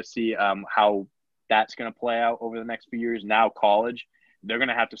interesting to see how that's going to play out over the next few years. Now college, they're going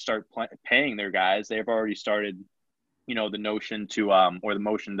to have to start paying their guys. They've already started, the notion to or the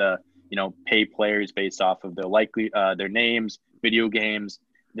motion to, pay players based off of their names, video games,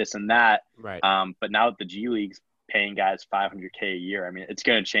 this and that. Right. But now that the G League's paying guys $500K a year, I mean, it's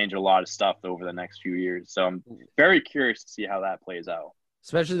going to change a lot of stuff over the next few years. So I'm very curious to see how that plays out.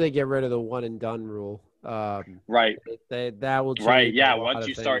 Especially they get rid of the one and done rule. Right. That will change. Right. Yeah.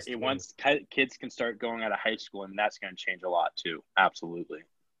 Once kids can start going out of high school, and that's going to change a lot too. Absolutely.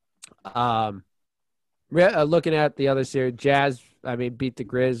 Looking at the other series, Jazz, beat the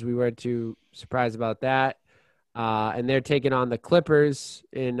Grizz. We weren't too surprised about that. And they're taking on the Clippers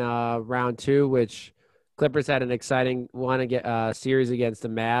in round 2, which Clippers had an exciting series against the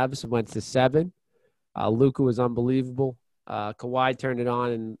Mavs, went to 7. Luka was unbelievable. Kawhi turned it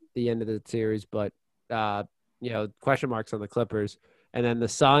on in the end of the series, but question marks on the Clippers. And then the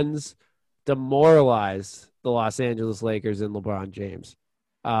Suns demoralized the Los Angeles Lakers and LeBron James.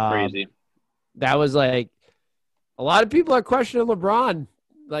 Crazy. That was like a lot of people are questioning LeBron.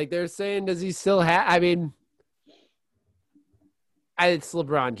 Like they're saying, does he still have? It's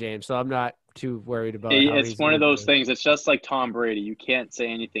LeBron James, so I'm not too worried about it. It's one of those things. It's just like Tom Brady. You can't say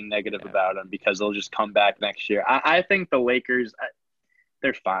anything negative about him because they'll just come back next year. I think the Lakers,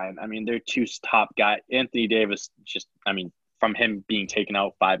 they're fine. I mean, they're 2 top guys. Anthony Davis, from him being taken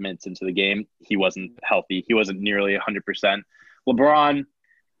out 5 minutes into the game, he wasn't healthy. He wasn't nearly 100%. LeBron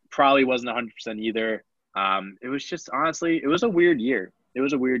probably wasn't 100% either. It was just, honestly, it was a weird year. It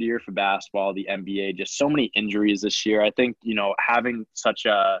was a weird year for basketball, the NBA, just so many injuries this year. I think, having such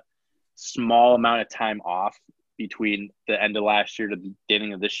a small amount of time off between the end of last year to the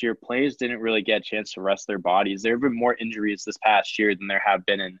beginning of this year, players didn't really get a chance to rest their bodies. There have been more injuries this past year than there have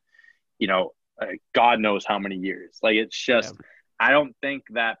been in, God knows how many years. Like, it's just, I don't think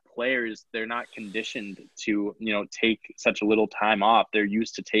that players, they're not conditioned to, take such a little time off. They're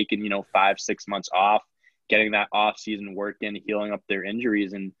used to taking, 5-6 months off, getting that off-season work in, healing up their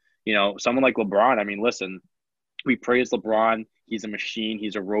injuries. And, someone like LeBron, listen, we praise LeBron. He's a machine.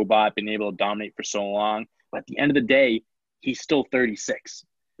 He's a robot, been able to dominate for so long. But at the end of the day, he's still 36.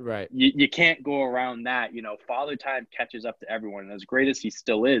 Right. You can't go around that. Father time catches up to everyone. And as great as he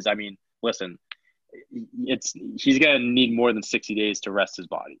still is, listen, he's going to need more than 60 days to rest his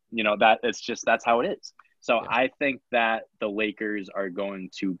body. That's how it is. So yeah. I think that the Lakers are going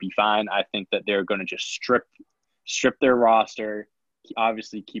to be fine. I think that they're going to just strip their roster,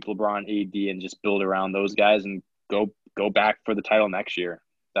 obviously keep LeBron, AD, and just build around those guys and go back for the title next year.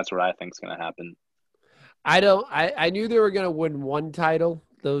 That's what I think is going to happen. I knew they were going to win one title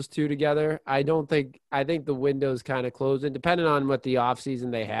those two together. I think the window's kind of closed, and depending on what the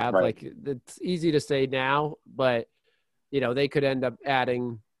offseason they have, Right. like it's easy to say now, but they could end up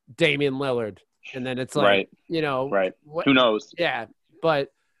adding Damian Lillard, and then it's like, Right. Right. what, Who knows? yeah,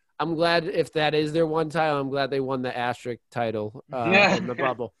 but I'm glad if that is their one title, I'm glad they won the asterisk title in the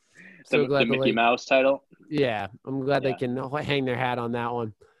bubble. So the glad Mickey Mouse title. Yeah, I'm glad they Yeah. can hang their hat on that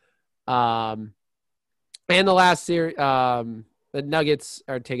one. And the last series, the Nuggets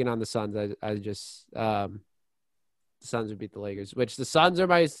are taking on the Suns. The Suns would beat the Lakers, which the Suns are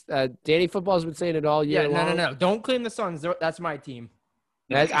my Danny Football's been saying it all year long. No. Don't claim the Suns. That's my team.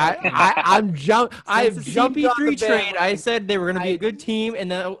 I've Since jumped the on the CP3 trade, bandwagon. I said they were going to be a good team,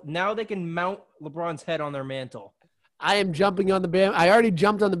 and now they can mount LeBron's head on their mantle. I am jumping on the band. I already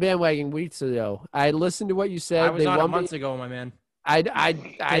jumped on the bandwagon weeks ago. I listened to what you said. I was on it months ago, my man. I'm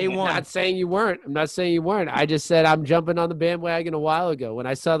not saying you weren't. I'm not saying you weren't. I just said I'm jumping on the bandwagon a while ago. When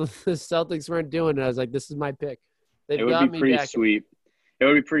I saw the Celtics weren't doing it, I was like, this is my pick. It would be pretty sweet. It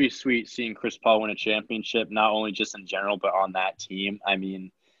would be pretty sweet seeing Chris Paul win a championship, not only just in general, but on that team. I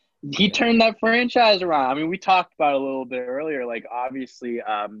mean, he turned that franchise around. I mean, we talked about it a little bit earlier. Like, obviously,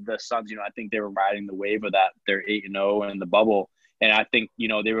 the Suns, I think they were riding the wave of that. They're 8-0 in the bubble. And I think,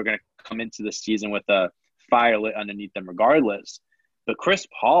 they were going to come into the season with a fire lit underneath them regardless. But Chris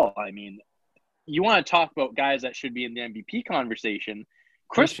Paul, I mean, you want to talk about guys that should be in the MVP conversation.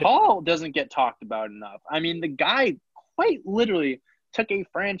 Chris Paul doesn't get talked about enough. I mean, the guy quite literally took a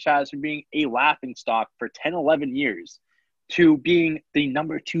franchise from being a laughingstock for 10, 11 years to being the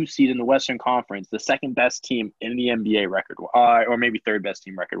number 2 seed in the Western Conference, the second best team in the NBA record, or maybe third best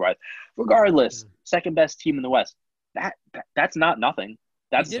team record-wise. Regardless, second best team in the West. That's not nothing.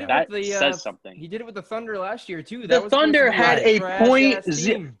 That says something. He did it with the Thunder last year too. The Thunder had a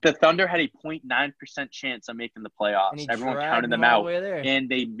 0.9% chance of making the playoffs. Everyone counted them out, and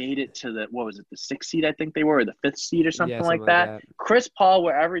they made it to the 6th seed? I think they were, or the 5th seed, or something like that. Chris Paul,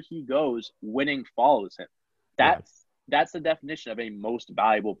 wherever he goes, winning follows him. That's the definition of a most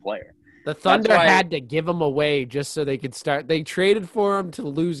valuable player. The Thunder had to give him away just so they could start. They traded for him to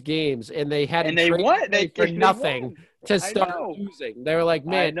lose games, and they had they won. They for nothing to start losing. They were like,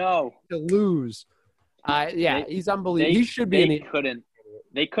 man, to lose. He's unbelievable. He should be in the.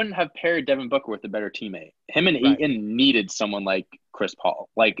 They couldn't have paired Devin Booker with a better teammate. Him and Ayton needed someone like Chris Paul.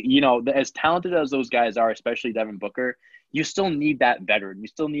 Like, as talented as those guys are, especially Devin Booker, you still need that veteran. You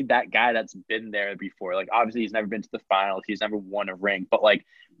still need that guy that's been there before. Like, obviously, he's never been to the finals. He's never won a ring. But, like,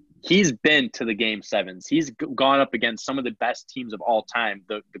 he's been to the Game 7s. He's gone up against some of the best teams of all time,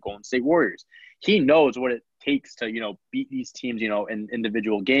 the Golden State Warriors. He knows what it takes to, beat these teams, in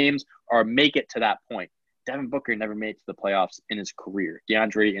individual games or make it to that point. Devin Booker never made it to the playoffs in his career.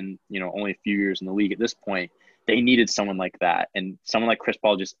 DeAndre, in only a few years in the league at this point, they needed someone like that. And someone like Chris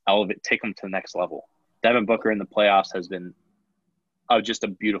Paul just take them to the next level. Devin Booker in the playoffs has been just a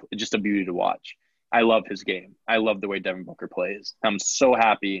beauty to watch. I love his game. I love the way Devin Booker plays. I'm so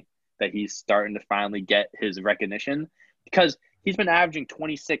happy that he's starting to finally get his recognition because he's been averaging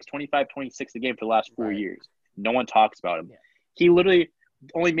 25, 26 a game for the last 4 years. No one talks about him. Yeah. He literally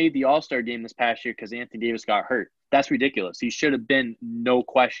only made the All-Star game this past year because Anthony Davis got hurt. That's ridiculous. He should have been, no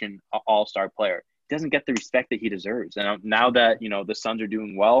question, an All-Star player. He doesn't get the respect that he deserves. And now that, the Suns are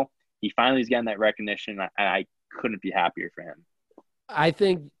doing well, he finally is getting that recognition, and I couldn't be happier for him. I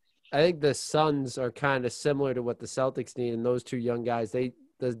think the Suns are kind of similar to what the Celtics need, and those two young guys. The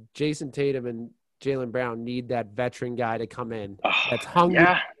Jason Tatum and Jaylen Brown need that veteran guy to come in that's hungry.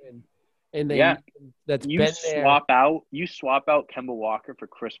 Yeah. That's you been swap there. You swap out Kemba Walker for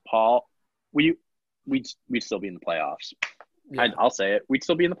Chris Paul. We'd still be in the playoffs. Yeah. I'll say it. We'd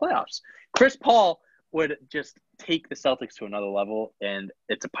still be in the playoffs. Chris Paul would just take the Celtics to another level, and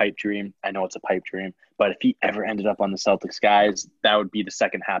it's a pipe dream. I know it's a pipe dream, but if he ever ended up on the Celtics, guys, that would be the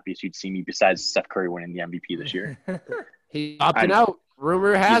second happiest you'd see me besides Steph Curry winning the MVP this year. He's opting out.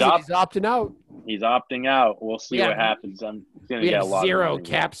 Rumor has he's opting out. He's opting out. We'll see what happens. I'm going to get a lot zero of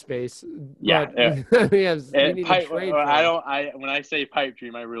cap space. Yeah. we need to trade when I say pipe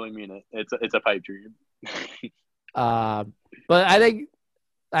dream, I really mean it. It's a pipe dream. But I think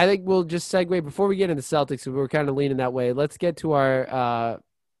we'll just segue before we get into Celtics. We're kind of leaning that way. Let's get to our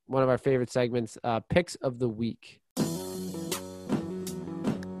one of our favorite segments, picks of the week.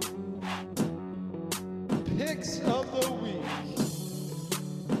 Picks of the week.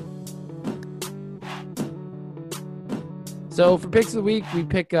 So for picks of the week, we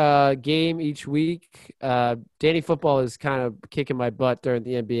pick a game each week. Danny Football is kind of kicking my butt during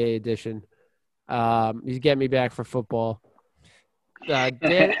the NBA edition. He's getting me back for football.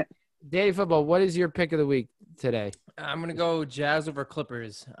 Danny Football, what is your pick of the week? today? I'm going to go Jazz over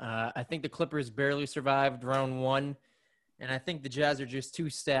Clippers. I think the Clippers barely survived round one, and I think the Jazz are just too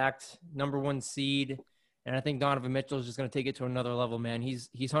stacked, number one seed. And I think Donovan Mitchell is just going to take it to another level, man.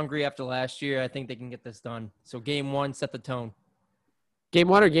 He's hungry after last year. I think they can get this done. So game one, set the tone. Game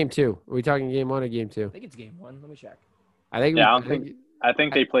 1 or game 2? Are we talking game 1 or game 2? I think it's game one. Let me check. I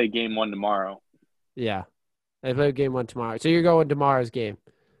think they play game 1 tomorrow. Yeah. They play game 1 tomorrow. So you're going tomorrow's game.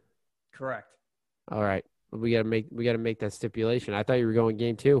 Correct. All right. We gotta make that stipulation. I thought you were going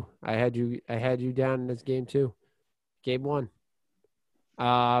game 2. I had you down as game 2. Game 1.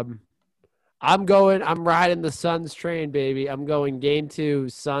 I'm riding the Suns train, baby. I'm going game 2,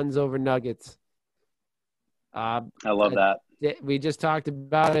 Suns over Nuggets. I love that. We just talked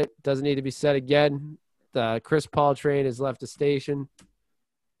about it. Doesn't need to be said again. The Chris Paul train has left the station.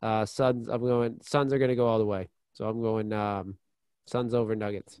 Suns are going to go all the way. So I'm going Suns over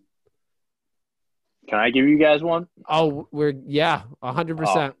Nuggets. Can I give you guys one? Oh,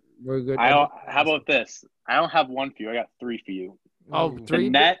 100%. We're good. How about this? I don't have one for you. I got 3 for you. Oh, 3?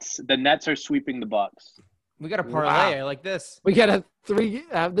 The Nets are sweeping the Bucks. We got a parlay. Wow. I like this. We got a 3.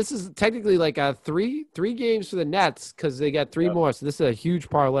 This is technically like a 3 games for the Nets because they got 3 more. So this is a huge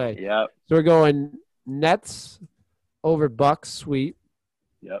parlay. Yep. So we're going Nets over Bucks sweep.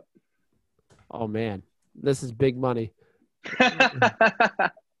 Yep. Oh man, this is big money.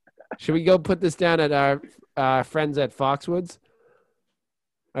 Should we go put this down at our friends at Foxwoods?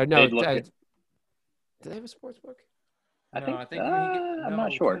 Or no? Do they have a sports book? I'm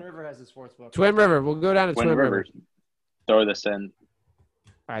not sure. Twin River has a sports book. Twin River. We'll go down to Twin River. Throw this in.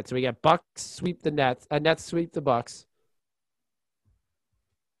 All right, so we got Bucks sweep the Nets. Nets sweep the Bucks.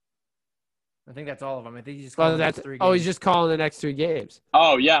 I think that's all of them. I think he's just Well, calling the next 3 games. he's just calling the next 3 games.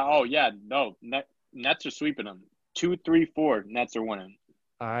 Oh yeah. No, Nets are sweeping them. 2, 3, 4. Nets are winning.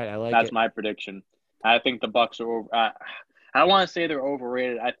 All right, I like That's it. my prediction. I think the Bucks are over. I don't want to say they're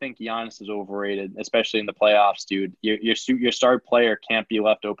overrated. I think Giannis is overrated, especially in the playoffs, dude. Your star player can't be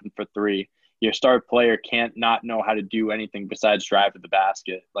left open for 3. Your star player can't not know how to do anything besides drive to the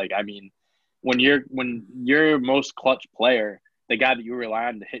basket. Like, I mean, when your most clutch player, the guy that you rely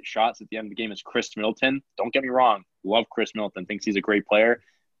on to hit shots at the end of the game is Chris Middleton. Don't get me wrong. Love Chris Middleton. Thinks he's a great player.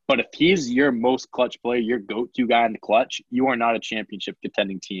 But if he's your most clutch player, your go-to guy in the clutch, you are not a championship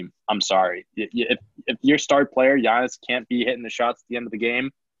contending team. I'm sorry. If your star player, Giannis, can't be hitting the shots at the end of the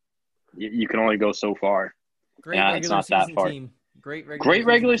game, you can only go so far. Great regular season team. Great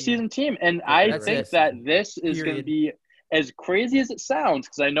regular season team. And I think that this is going to be, as crazy as it sounds,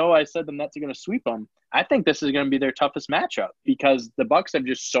 because I know I said the Nets are going to sweep them, I think this is going to be their toughest matchup because the Bucks have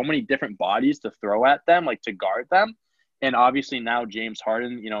just so many different bodies to throw at them, like to guard them. And obviously now James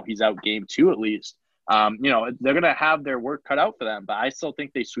Harden, he's out game 2 at least. They're going to have their work cut out for them, but I still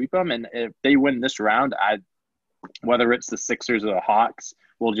think they sweep them. And if they win this round, whether it's the Sixers or the Hawks,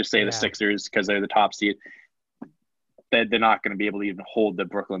 we'll just say the Sixers because they're the top seed. They're not going to be able to even hold the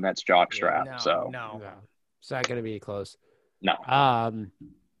Brooklyn Nets jockstrap. No. It's not going to be close. No.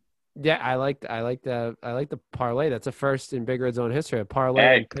 Yeah, I like the parlay. That's a first in Big Red Zone history. A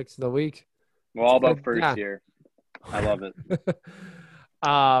parlay and picks of the week. We're all about first here. I love it.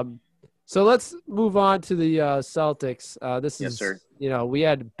 So let's move on to the Celtics. Yes, sir. We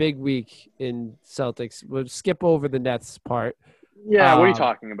had a big week in Celtics. We'll skip over the Nets part. Yeah, what are you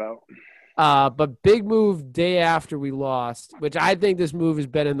talking about? But big move day after we lost, which I think this move has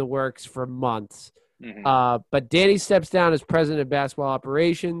been in the works for months. Mm-hmm. But Danny steps down as president of basketball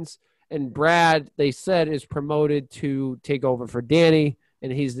operations, and Brad, they said, is promoted to take over for Danny,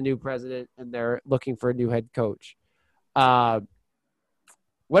 and he's the new president, and they're looking for a new head coach.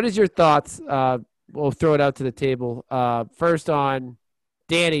 What is your thoughts? We'll throw it out to the table. First on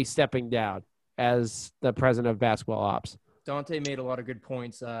Danny stepping down as the president of basketball ops. Dante made a lot of good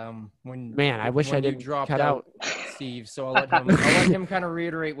points. I wish I didn't drop cut out Steve. So I'll let him kind of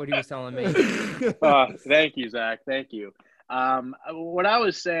reiterate what he was telling me. Thank you, Zach. Thank you. What I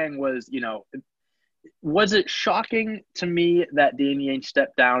was saying was, was it shocking to me that Danny Ainge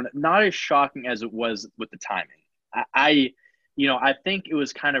stepped down? Not as shocking as it was with the timing. I think it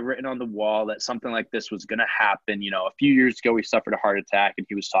was kind of written on the wall that something like this was going to happen. A few years ago, he suffered a heart attack and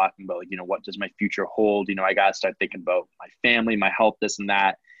he was talking about, what does my future hold? I got to start thinking about my family, my health, this and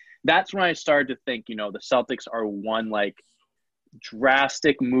that. That's when I started to think, the Celtics are one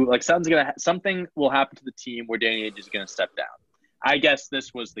drastic move. Something will happen to the team where Danny Ainge is going to step down. I guess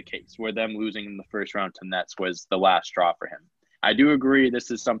this was the case where them losing in the first round to Nets was the last straw for him. I do agree this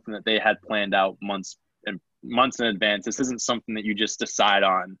is something that they had planned out months in advance. This isn't something that you just decide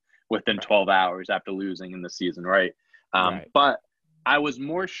on within 12 hours after losing in the season, right? Right. But I was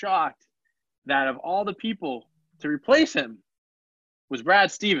more shocked that of all the people to replace him was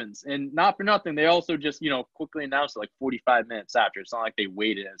Brad Stevens. And not for nothing, they also just, quickly announced it like 45 minutes after. It's not like they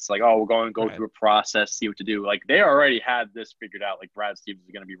waited. It's like, oh, we're going to go through a process, see what to do. Like, they already had this figured out. Like, Brad Stevens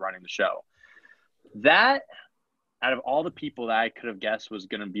is going to be running the show. That, out of all the people that I could have guessed was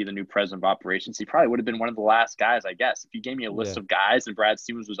going to be the new president of operations, he probably would have been one of the last guys, I guess. If you gave me a list of guys and Brad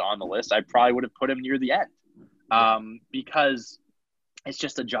Stevens was on the list, I probably would have put him near the end. Because it's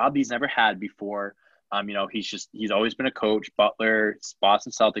just a job he's never had before. He's always been a coach. Butler,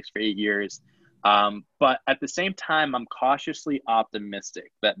 Boston Celtics for 8 years. But at the same time, I'm cautiously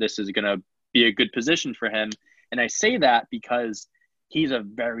optimistic that this is going to be a good position for him. And I say that because he's a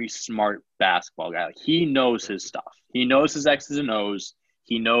very smart basketball guy. Like, he knows his stuff. He knows his X's and O's.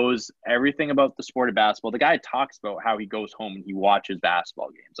 He knows everything about the sport of basketball. The guy talks about how he goes home and he watches basketball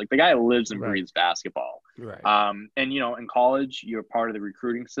games. Like, the guy lives and breathes basketball. Right. And, in college, you're part of the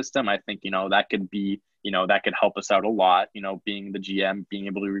recruiting system. I think, that could be, that could help us out a lot, being the GM, being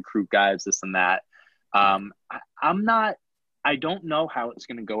able to recruit guys, this and that. I don't know how it's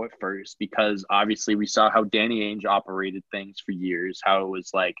going to go at first, because obviously we saw how Danny Ainge operated things for years, how it was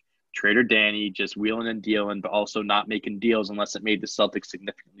like Trader Danny just wheeling and dealing, but also not making deals unless it made the Celtics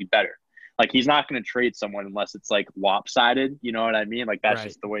significantly better. Like, he's not going to trade someone unless it's like lopsided. You know what I mean? Like, that's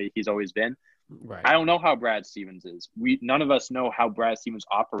just the way he's always been. Right. I don't know how Brad Stevens is. None of us know how Brad Stevens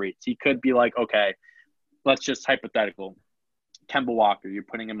operates. He could be like, okay, let's just hypothetical. Kemba Walker, you're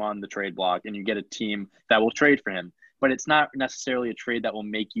putting him on the trade block and you get a team that will trade for him. But it's not necessarily a trade that will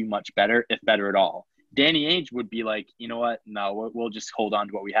make you much better, if better at all. Danny Ainge would be like, you know what? No, we'll just hold on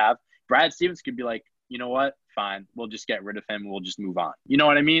to what we have. Brad Stevens could be like, you know what? Fine. We'll just get rid of him. We'll just move on. You know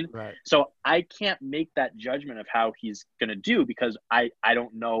what I mean? Right. So I can't make that judgment of how he's going to do, because I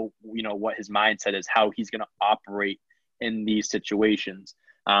don't know, what his mindset is, how he's going to operate in these situations.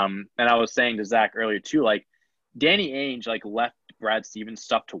 And I was saying to Zach earlier too, like, Danny Ainge, like, left Brad Stevens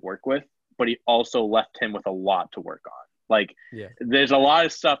stuff to work with, but he also left him with a lot to work on. Like, there's a lot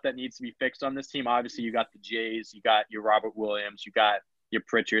of stuff that needs to be fixed on this team. Obviously, you got the Jays, you got your Robert Williams, you got your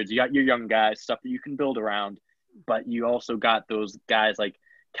Pritchards, you got your young guys, stuff that you can build around. But you also got those guys like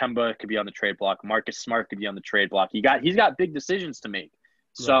Kemba could be on the trade block. Marcus Smart could be on the trade block. He's got big decisions to make.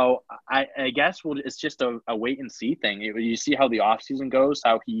 So I guess it's just a wait and see thing. You see how the offseason goes,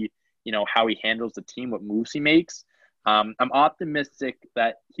 how he handles the team, what moves he makes. I'm optimistic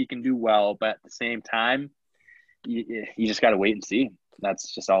that he can do well, but at the same time, you just got to wait and see.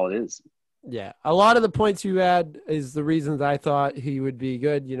 That's just all it is. Yeah. A lot of the points you had is the reasons I thought he would be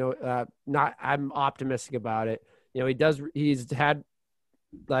good. I'm optimistic about it. He's had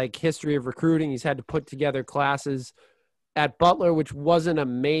like history of recruiting. He's had to put together classes at Butler, which wasn't a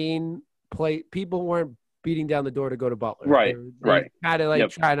main play. People weren't beating down the door to go to Butler. Right. They kind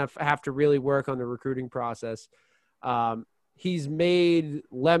of trying to have to really work on the recruiting process. He's made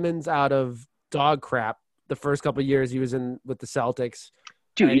lemons out of dog crap the first couple of years he was in with the Celtics.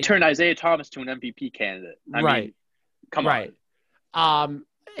 Dude, he turned Isaiah Thomas to an MVP candidate. I mean, come on.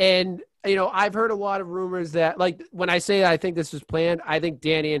 And, I've heard a lot of rumors that, like, when I say I think this was planned, I think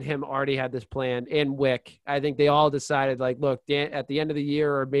Danny and him already had this planned, and Wick. I think they all decided, like, look, Dan, at the end of the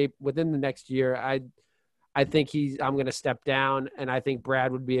year or maybe within the next year, I think I'm going to step down, and I think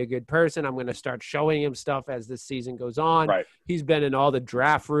Brad would be a good person. I'm going to start showing him stuff as this season goes on. Right. He's been in all the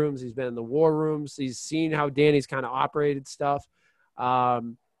draft rooms. He's been in the war rooms. He's seen how Danny's kind of operated stuff.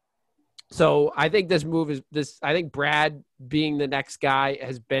 So I think this move I think Brad being the next guy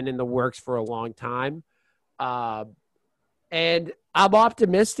has been in the works for a long time. And I'm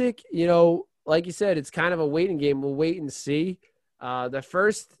optimistic, like you said, it's kind of a waiting game. We'll wait and see. The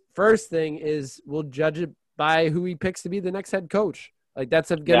first thing is we'll judge it by who he picks to be the next head coach. Like, that's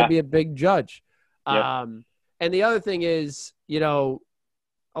going to be a big judge. Yep. And the other thing is, a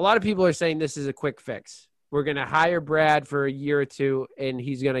lot of people are saying this is a quick fix. We're going to hire Brad for a year or two, and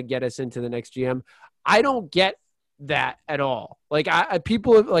he's going to get us into the next GM. I don't get that at all. Like,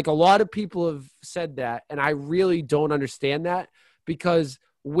 a lot of people have said that, and I really don't understand that, because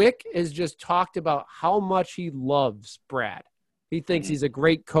Wick has just talked about how much he loves Brad. He thinks he's a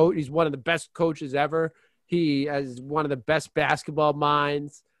great coach. He's one of the best coaches ever. He has one of the best basketball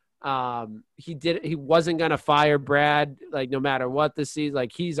minds. He wasn't going to fire Brad, like, no matter what this season.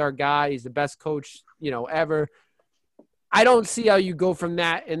 Like, he's our guy. He's the best coach, ever. I don't see how you go from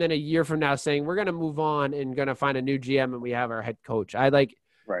that and then a year from now saying we're going to move on and going to find a new GM and we have our head coach.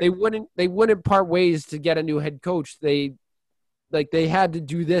 They wouldn't part ways to get a new head coach. They had to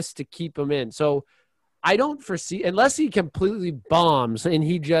do this to keep him in. So I don't foresee, unless he completely bombs and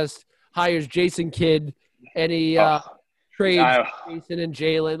he just hires Jason Kidd and he trades Jason and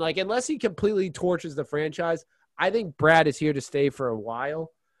Jalen, like, unless he completely torches the franchise, I think Brad is here to stay for a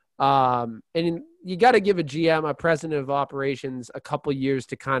while. And you got to give a GM, a president of operations, a couple years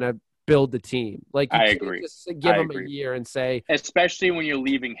to kind of build the team. Like, you I can't agree. just give him agree. a year and say, especially when you're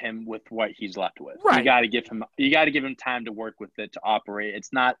leaving him with what he's left with. Right. You got to give him time to work with it, to operate.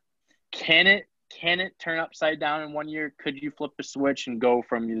 It's not, can it turn upside down in 1 year? Could you flip a switch and go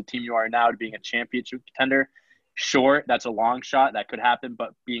from the team you are now to being a championship contender? Sure, that's a long shot. That could happen,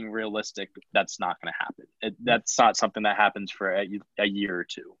 but being realistic, that's not going to happen. That's not something that happens for a year or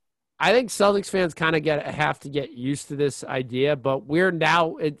two. I think Celtics fans kind of have to get used to this idea, but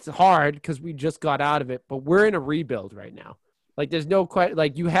it's hard because we just got out of it, but we're in a rebuild right now. Like, there's no question.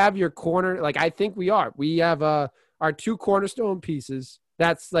 Like, you have your corner. Like, I think we are. We have our two cornerstone pieces.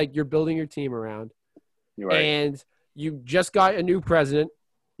 That's like you're building your team around. You're right. And you just got a new president.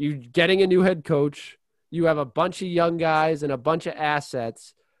 You're getting a new head coach. You have a bunch of young guys and a bunch of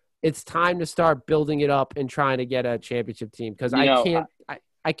assets. It's time to start building it up and trying to get a championship team, because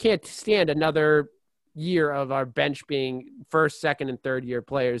I can't stand another year of our bench being first, second, and third year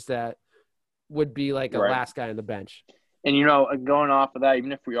players that would be like a last guy on the bench. And, going off of that,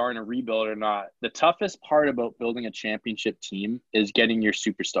 even if we are in a rebuild or not, the toughest part about building a championship team is getting your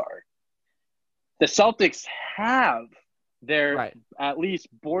superstar. The Celtics have their at least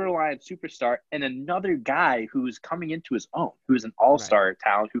borderline superstar and another guy who's coming into his own, who's an all-star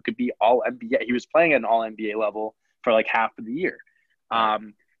talent, who could be all NBA. He was playing at an all NBA level for like half of the year.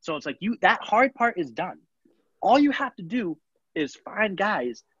 So it's like that hard part is done. All you have to do is find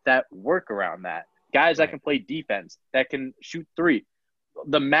guys that work around that. Guys that can play defense, that can shoot three.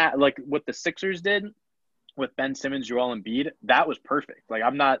 Like what the Sixers did with Ben Simmons, Joel Embiid, that was perfect. Like,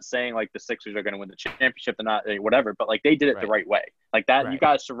 I'm not saying like the Sixers are going to win the championship or not, whatever, but like they did it the right way. Like that, you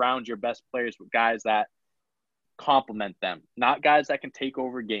got to surround your best players with guys that complement them, not guys that can take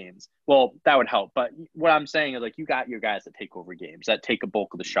over games. Well, that would help, but what I'm saying is, like, you got your guys that take over games, that take a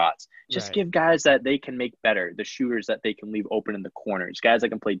bulk of the shots. Just give guys that they can make better, the shooters that they can leave open in the corners, guys that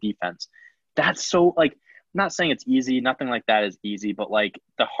can play defense. That's so, like, I'm not saying it's easy, nothing like that is easy, but like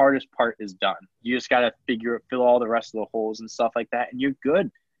the hardest part is done. You just got to fill all the rest of the holes and stuff like that, and you're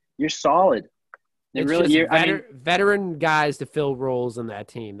good. You're solid. Veteran guys to fill roles in that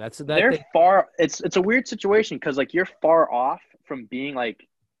team. It's a weird situation because like you're far off from being like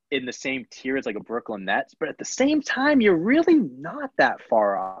in the same tier as like a Brooklyn Nets, but at the same time, you're really not that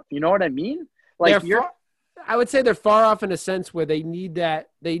far off. You know what I mean? Like I would say they're far off in a sense where they need that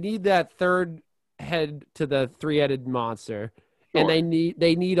third head to the three-headed monster, and they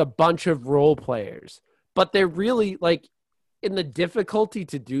need a bunch of role players. But they're really like in the difficulty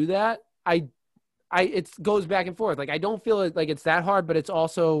to do that. It goes back and forth. Like, I don't feel like it's that hard, but it's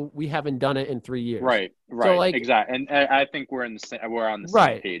also we haven't done it in 3 years. Right. So, like, exactly. And I think we're on the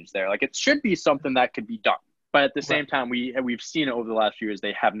same page there. Like, it should be something that could be done, but at the same time, we've seen it over the last few years.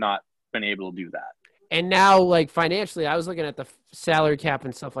 They have not been able to do that. And now, like, financially, I was looking at the salary cap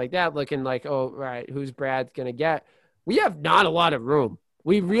and stuff like that, looking like, who's Brad's gonna get? We have not a lot of room.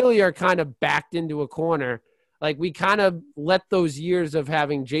 We really are kind of backed into a corner. Like, we kind of let those years of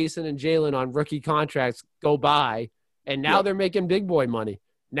having Jason and Jalen on rookie contracts go by, and now they're making big boy money.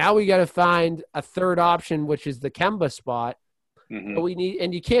 Now we got to find a third option, which is the Kemba spot. Mm-hmm. But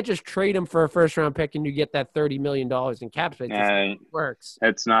and you can't just trade him for a first round pick and you get that $30 million in cap space. It works.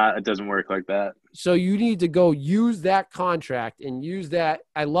 It doesn't work like that. So you need to go use that contract and use that.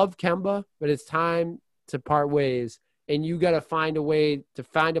 I love Kemba, but it's time to part ways. And you got to find a way to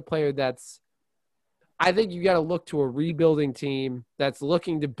find a player I think you got to look to a rebuilding team that's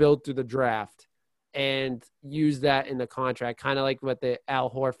looking to build through the draft and use that in the contract, kind of like what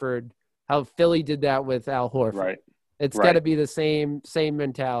how Philly did that with Al Horford. Right. It's got to be the same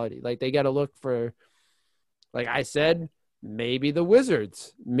mentality. Like, they got to look for, like I said, maybe the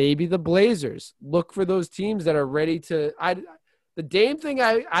Wizards, maybe the Blazers. Look for those teams that are ready to. The Dame thing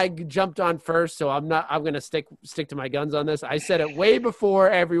I jumped on first, so I'm going to stick to my guns on this. I said it way before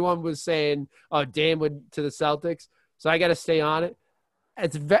everyone was saying, "Oh, Dame would to the Celtics," so I got to stay on it.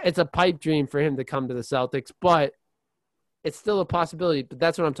 It's a pipe dream for him to come to the Celtics, but it's still a possibility. But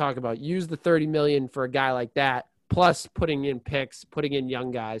that's what I'm talking about. Use the $30 million for a guy like that, plus putting in picks, putting in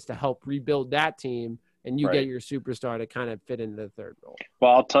young guys to help rebuild that team, and you get your superstar to kind of fit into the third role.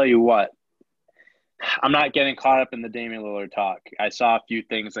 Well, I'll tell you what. I'm not getting caught up in the Damian Lillard talk. I saw a few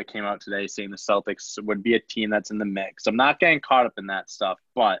things that came out today saying the Celtics would be a team that's in the mix. I'm not getting caught up in that stuff,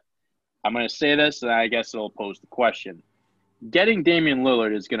 but I'm going to say this, and I guess it'll pose the question. Getting Damian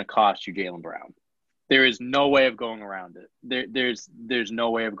Lillard is going to cost you Jaylen Brown. There is no way of going around it. There's no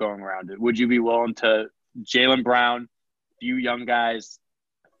way of going around it. Would you be willing to Jaylen Brown, few young guys,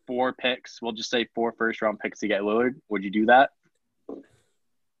 4 picks, we'll just say 4 first-round picks to get Lillard, would you do that?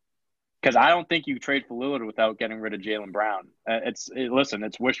 Because I don't think you trade for Lillard without getting rid of Jaylen Brown. Listen,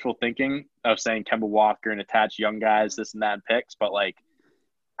 it's wishful thinking of saying Kemba Walker and attach young guys, this and that, and picks, but like,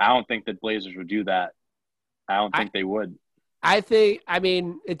 I don't think the Blazers would do that. I don't think they would. I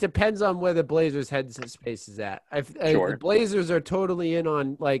mean, it depends on where the Blazers' headspace is at. If the Blazers are totally in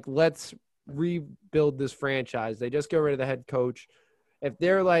on, like, let's rebuild this franchise, they just get rid of the head coach. If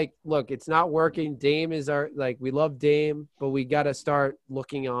they're like, look, it's not working, Dame is we love Dame, but we got to start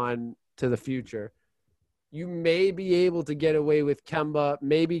looking on to the future. You may be able to get away with Kemba,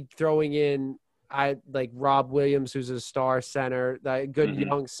 maybe throwing in Rob Williams, who's a star center, that good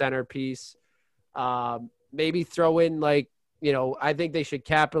young centerpiece. Maybe throw in I think they should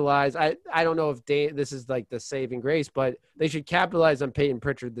capitalize. I don't know if this is like the saving grace, but they should capitalize on Peyton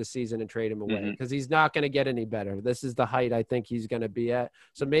Pritchard this season and trade him away because he's not going to get any better. This is the height I think he's going to be at.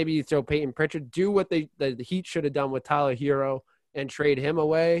 So maybe you throw Peyton Pritchard, do what the Heat should have done with Tyler Hero and trade him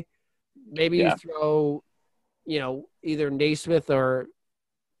away. Maybe you throw, either Naismith or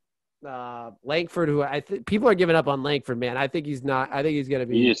Langford, who I think people are giving up on Langford, man. I think he's not. I think he's going to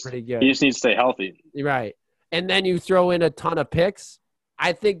be pretty good. He just needs to stay healthy. Right. And then you throw in a ton of picks.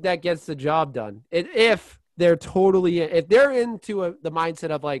 I think that gets the job done. If they're into the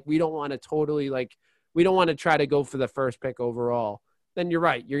mindset of we don't want to we don't want to try to go for the first pick overall, then you're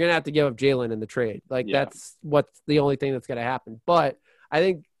right. You're going to have to give up Jaylen in the trade. That's what's the only thing that's going to happen. But I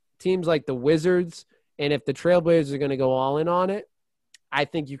think teams like the Wizards, and if the Trailblazers are going to go all in on it, I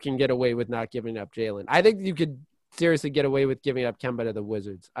think you can get away with not giving up Jaylen. I think you could seriously get away with giving up Kemba to the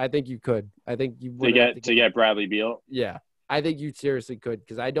Wizards. I think you could. I think you would to get Bradley Beal. Yeah, I think you seriously could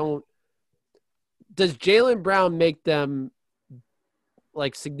because I don't. Does Jaylen Brown make them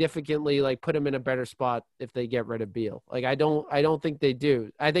significantly put him in a better spot if they get rid of Beal? I don't think they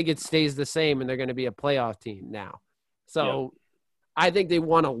do. I think it stays the same and they're going to be a playoff team now. So I think they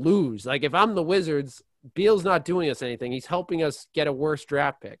want to lose. If I'm the Wizards, Beal's not doing us anything. He's helping us get a worse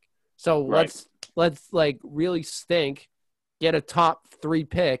draft pick. So let's really stink, get a top 3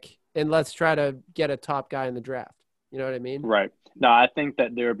 pick, and let's try to get a top guy in the draft. You know what I mean? Right. No, I think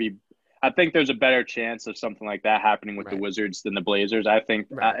that I think there's a better chance of something like that happening with the Wizards than the Blazers. I think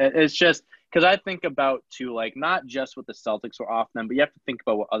it's just because I think about too, not just what the Celtics will offer them, but you have to think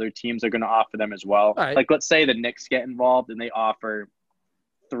about what other teams are going to offer them as well. Right. Let's say the Knicks get involved and they offer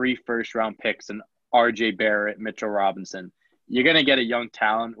 3 first-round picks and RJ Barrett, Mitchell Robinson. You're going to get a young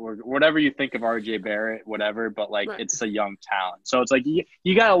talent or whatever you think of RJ Barrett, whatever, but it's a young talent. So it's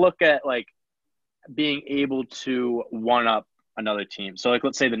you got to look at being able to one up another team. So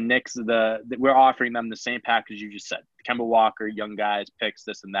let's say the Knicks, we're offering them the same package you just said, Kemba Walker, young guys, picks,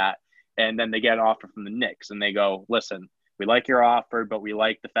 this and that. And then they get an offer from the Knicks and they go, listen, we like your offer, but we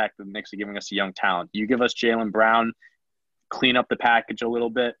like the fact that the Knicks are giving us a young talent. You give us Jaylen Brown, clean up the package a little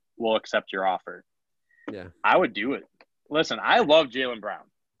bit, we'll accept your offer. Yeah. I would do it. Listen, I love Jaylen Brown.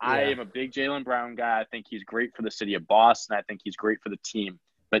 I am a big Jaylen Brown guy. I think he's great for the city of Boston. I think he's great for the team.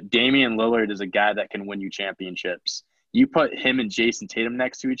 But Damian Lillard is a guy that can win you championships. You put him and Jason Tatum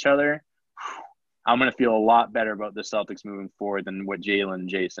next to each other, I'm going to feel a lot better about the Celtics moving forward than what Jaylen and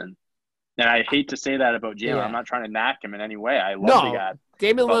Jason. And I hate to say that about Jaylen. I'm not trying to knock him in any way. I love the guy.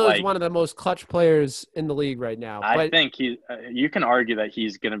 Damian Lillard's one of the most clutch players in the league right now. I think you can argue that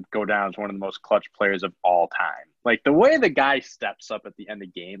he's going to go down as one of the most clutch players of all time. The way the guy steps up at the end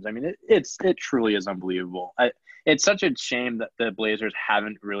of games, I mean, it truly is unbelievable. It's such a shame that the Blazers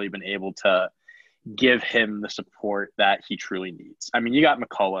haven't really been able to give him the support that he truly needs. I mean, you got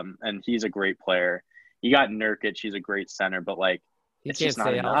McCollum, and he's a great player. You got Nurkic, he's a great center, but it's just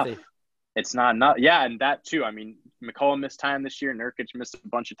not enough. Healthy. It's not enough. Yeah, and that too. I mean, McCollum missed time this year. Nurkic missed a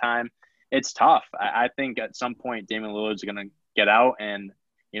bunch of time. It's tough. I think at some point Damian Lillard's going to get out, and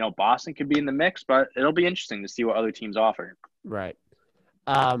Boston could be in the mix, but it'll be interesting to see what other teams offer. Right.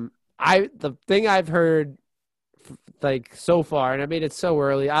 The thing I've heard so far, and I mean it's so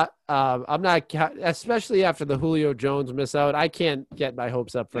early. I'm not, especially after the Julio Jones miss out. I can't get my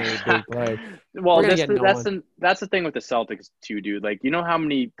hopes up for any big play. Well, that's the thing with the Celtics too, dude. How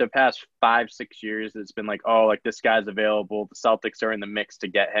many the past 5-6 years it's been this guy's available. The Celtics are in the mix to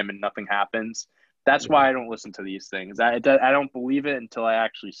get him, and nothing happens. That's why I don't listen to these things. I don't believe it until I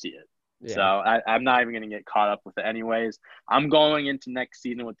actually see it. Yeah. So I'm not even going to get caught up with it anyways. I'm going into next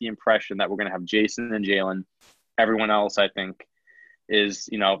season with the impression that we're going to have Jason and Jaylen. Everyone else, I think, is,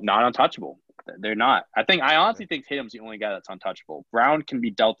 not untouchable. They're not. I honestly think Tatum's the only guy that's untouchable. Brown can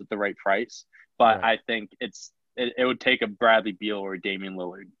be dealt at the right price, but I think it would take a Bradley Beal or a Damian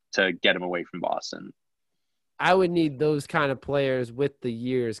Lillard to get him away from Boston. I would need those kind of players with the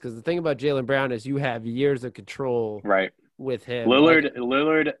years, because the thing about Jaylen Brown is you have years of control Right. with him.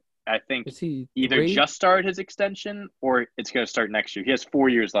 Lillard, I think Is he either 3? just started his extension or it's going to start next year. He has 4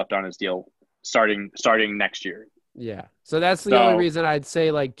 years left on his deal starting next year. Yeah. So that's the only reason I'd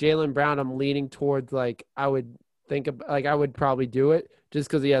say like Jaylen Brown, I'm leaning towards like I would probably do it just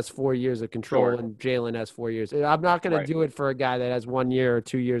because he has 4 years of control and Jaylen has 4 years. I'm not going to do it for a guy that has 1 year or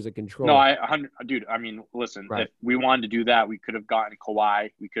 2 years of control. No, dude, I mean, listen, if we wanted to do that, we could have gotten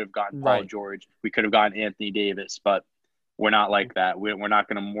Kawhi. We could have gotten Paul George. We could have gotten Anthony Davis, but we're not like that. We're not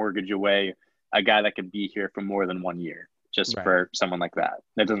going to mortgage away a guy that could be here for more than 1 year just for someone like that.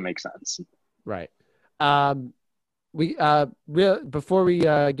 That doesn't make sense. Right. Before we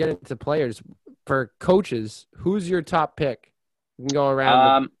get into players, for coaches, who's your top pick? We can go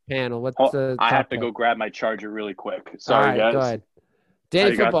around the panel. What's the top I have to pick? go grab my charger really quick. Sorry, guys. Go ahead.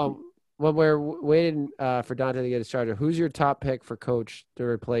 Danny Football, when we're waiting for Dante to get his charger, who's your top pick for coach to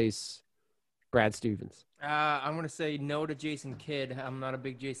replace Brad Stevens? I'm going to say no to Jason Kidd. I'm not a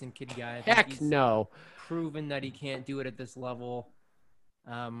big Jason Kidd guy. I Heck think he's no. proven that he can't do it at this level.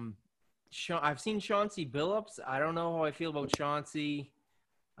 I've seen Chauncey Billups. I don't know how I feel about Chauncey.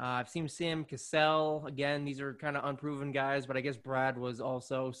 I've seen Sam Cassell. Again, these are kind of unproven guys, but I guess Brad was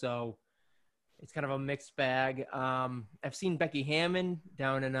also, so it's kind of a mixed bag. I've seen Becky Hammond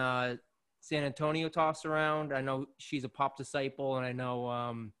down in San Antonio tossed around. I know she's a Pop disciple, and I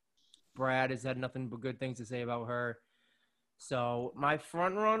know Brad has had nothing but good things to say about her. So my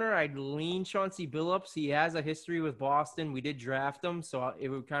front runner, I'd lean Chauncey Billups. He has a history with Boston. We did draft him, so it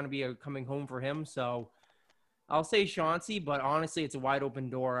would kind of be a coming home for him. So I'll say Chauncey, but honestly, it's a wide open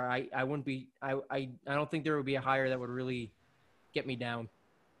door. I don't think there would be a hire that would really get me down.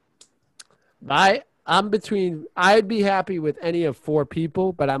 I'd be happy with any of 4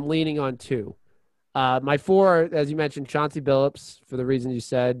 people, but I'm leaning on 2. My 4, as you mentioned, Chauncey Billups, for the reason you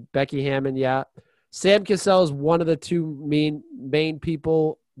said. Becky Hammond, yeah. Sam Cassell is one of the 2 main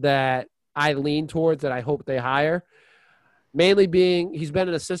people that I lean towards that I hope they hire. Mainly being he's been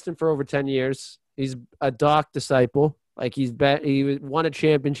an assistant for over 10 years. He's a Doc disciple. Like he won a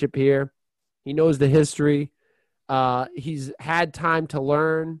championship here. He knows the history. He's had time to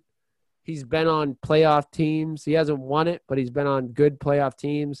learn. He's been on playoff teams. He hasn't won it, but he's been on good playoff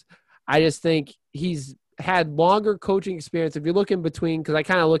teams. I just think he's had longer coaching experience. If you're looking between, because I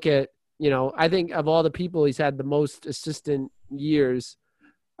kind of look at, I think of all the people, he's had the most assistant years.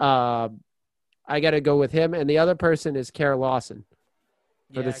 I got to go with him. And the other person is Kara Lawson.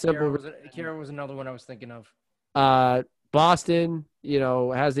 Kara was another one I was thinking of. Boston,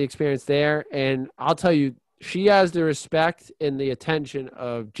 has the experience there. And I'll tell you, she has the respect and the attention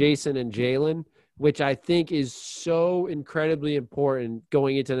of Jason and Jaylen, which I think is so incredibly important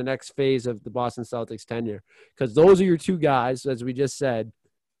going into the next phase of the Boston Celtics tenure. Because those are your 2 guys, as we just said.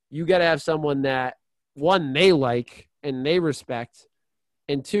 You got to have someone that, 1, they like and they respect,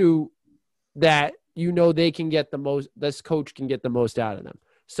 and 2, that they can get the most, this coach can get the most out of them.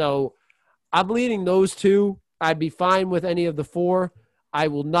 So I'm leading those 2. I'd be fine with any of the 4. I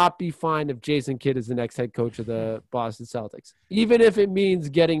will not be fine if Jason Kidd is the next head coach of the Boston Celtics, even if it means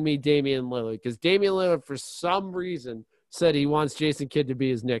getting me Damian Lillard, because Damian Lillard, for some reason, said he wants Jason Kidd to be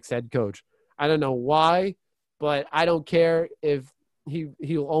his next head coach. I don't know why, but I don't care if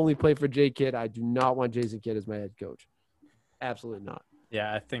he'll only play for J. Kidd. I do not want Jason Kidd as my head coach. Absolutely not.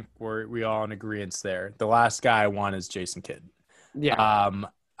 Yeah, I think we all in agreement there. The last guy I want is Jason Kidd. Yeah.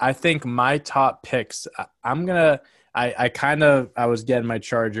 I think my top picks, I was getting my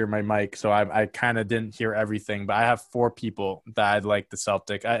charger, my mic, so I kind of didn't hear everything, but I have 4 people that I'd like the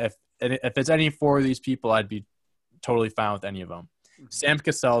Celtic. If it's any 4 of these people, I'd be totally fine with any of them. Sam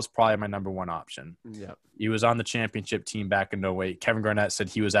Cassell is probably my number 1 option. Yep. He was on the championship team back in 08. Kevin Garnett said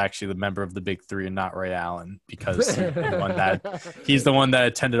he was actually the member of the Big 3 and not Ray Allen because he's the one that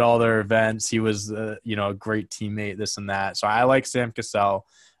attended all their events. He was, a great teammate, this and that. So I like Sam Cassell.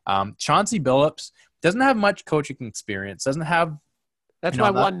 Chauncey Billups doesn't have much coaching experience. Doesn't have. That's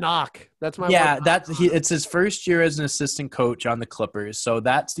my one knock. That's my one knock. It's his first year as an assistant coach on the Clippers, so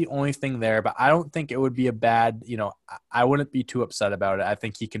that's the only thing there. But I don't think it would be a bad. I wouldn't be too upset about it. I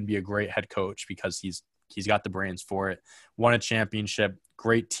think he can be a great head coach because he's got the brains for it. Won a championship,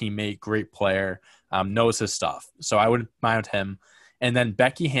 great teammate, great player, knows his stuff. So I wouldn't mind him. And then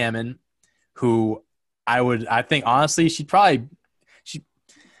Becky Hammond, who I think honestly,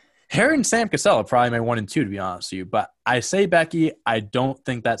 her and Sam Cassell are probably my 1 and 2, to be honest with you. But I say Becky, I don't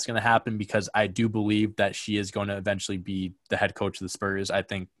think that's going to happen because I do believe that she is going to eventually be the head coach of the Spurs. I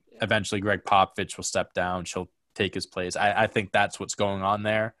think eventually Greg Popovich will step down. She'll take his place. I think that's what's going on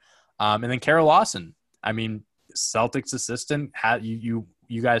there. And then Kara Lawson. I mean, Celtics assistant, you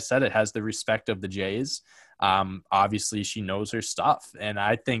guys said it, has the respect of the Jays. Obviously, she knows her stuff. And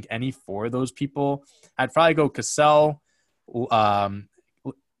I think any four of those people, I'd probably go Cassell,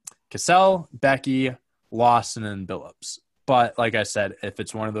 Becky, Lawson, and Billups. But like I said, if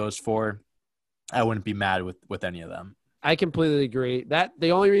it's one of those four, I wouldn't be mad with any of them. I completely agree. That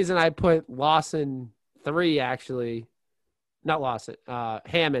the only reason I put Lawson 3, actually, not Lawson,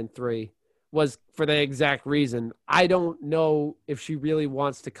 Hammond 3, was for the exact reason. I don't know if she really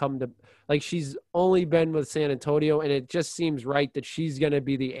wants to come to, like, she's only been with San Antonio, and it just seems right that she's going to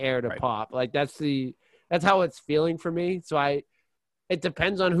be the heir to Pop. Like, that's how it's feeling for me. So it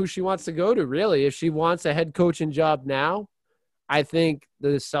depends on who she wants to go to, really. If she wants a head coaching job now, I think the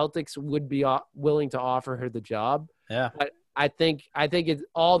Celtics would be willing to offer her the job. Yeah. But I think it's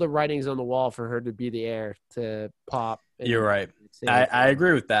all the writings on the wall for her to be the heir to Pop. You're right. I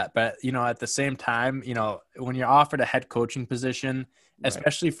agree with that. But, at the same time, when you're offered a head coaching position,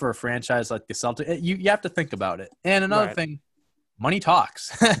 especially for a franchise like the Celtics, you have to think about it. And another thing, money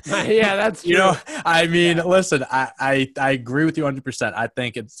talks. Yeah, that's true. Listen, I agree with you 100%. I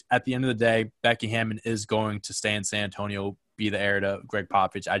think it's at the end of the day, Becky Hammond is going to stay in San Antonio, be the heir to Greg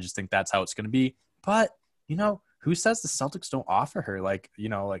Popovich. I just think that's how it's going to be. But, who says the Celtics don't offer her like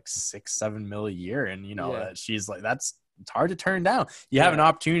 $6-7 million a year? And, she's like, it's hard to turn down. You have an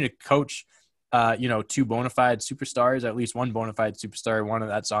opportunity to coach, two bona fide superstars, at least one bona fide superstar, one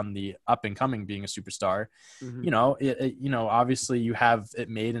that's on the up and coming being a superstar. Mm-hmm. Obviously you have it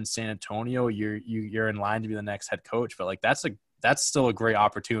made in San Antonio. You're in line to be the next head coach, but like that's still a great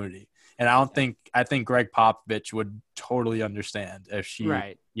opportunity. And I think Greg Popovich would totally understand if she,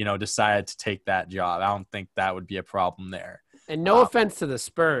 decided to take that job. I don't think that would be a problem there. And no offense to the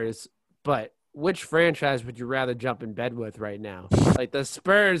Spurs, but which franchise would you rather jump in bed with right now? Like the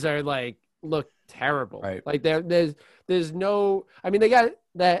Spurs are look terrible. Right. Like there's no, they got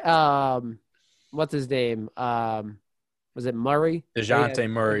that, what's his name? Was it Murray? DeJounte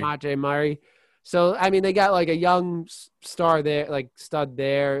Murray. DeJounte Murray. So, they got like a young star there, like stud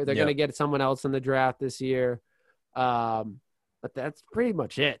there. They're going to get someone else in the draft this year. But that's pretty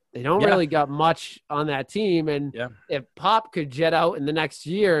much it. They don't really got much on that team. And if Pop could jet out in the next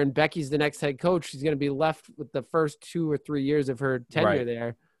year and Becky's the next head coach, she's going to be left with the first 2 or 3 years of her tenure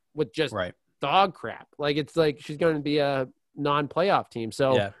there with just dog crap. Like, it's like she's going to be a non-playoff team.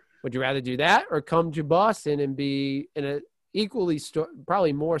 So would you rather do that or come to Boston and be in a equally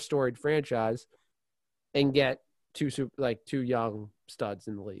probably more storied franchise and get two young studs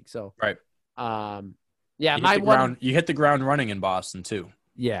in the league? So you hit the ground running in Boston too.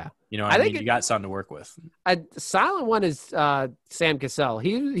 Yeah, I think you got something to work with. A silent one is Sam Cassell.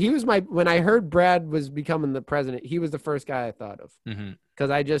 He was when I heard Brad was becoming the president, he was the first guy I thought of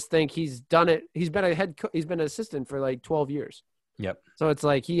because I just think he's done it. He's been he's been an assistant for like 12 years. Yep. So it's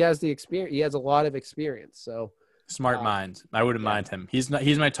like he has the experience. He has a lot of experience. So. Smart mind. I wouldn't mind him. He's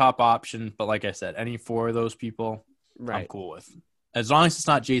my top option, but like I said, any four of those people, I'm cool with. As long as it's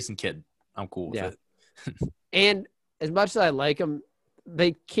not Jason Kidd, I'm cool with it. And as much as I like him,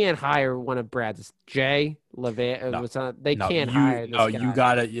 they can't hire one of Brad's Jay Levan. They can't hire this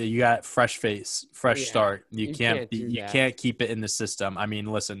guy. You got fresh face, fresh start. You can't keep it in the system.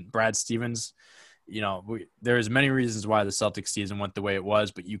 Listen, Brad Stevens, there's many reasons why the Celtics season went the way it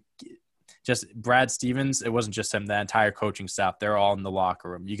was, but just Brad Stevens, it wasn't just him, the entire coaching staff, they're all in the locker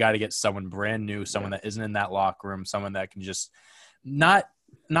room. You got to get someone brand new, someone that isn't in that locker room, someone that can just not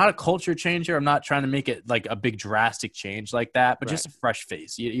a culture changer. I'm not trying to make it like a big drastic change like that, but just a fresh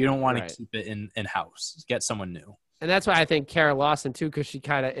face. You don't want to keep it in-house. Get someone new. And that's why I think Kara Lawson too, because she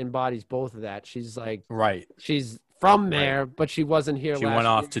kind of embodies both of that. She's like, she's from there, but she wasn't here. She went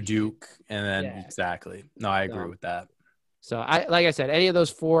off to Duke and then exactly. No, I agree with that. So like I said, any of those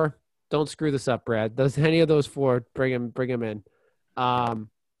four, don't screw this up, Brad. Any of those four, bring him in.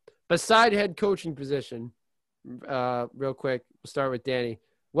 Beside head coaching position, real quick, we'll start with Danny.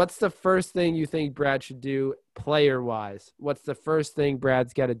 What's the first thing you think Brad should do player-wise? What's the first thing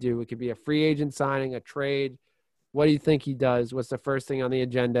Brad's got to do? It could be a free agent signing, a trade. What do you think he does? What's the first thing on the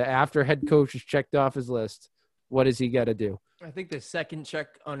agenda after head coach is checked off his list? What does he got to do? I think the second check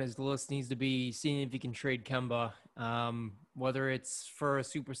on his list needs to be seeing if he can trade Kemba, whether it's for a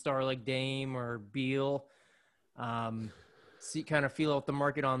superstar like Dame or Beal. Kind of feel out the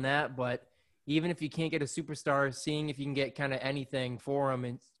market on that. But even if you can't get a superstar, seeing if you can get kind of anything for him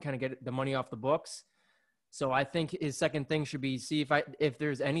and kind of get the money off the books. So I think his second thing should be see if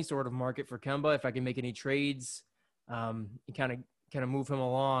there's any sort of market for Kemba, if I can make any trades, and kind of move him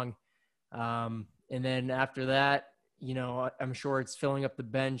along. And then after that, I'm sure it's filling up the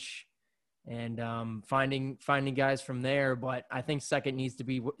bench and finding guys from there. But I think second needs to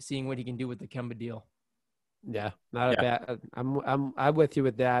be seeing what he can do with the Kemba deal. Yeah, not a bad. I'm with you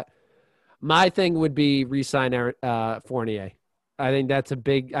with that. My thing would be re-sign Fournier. I think that's a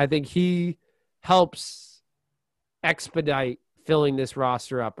big. I think he helps expedite filling this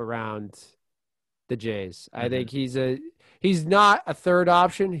roster up around the Jays. I think he's not a third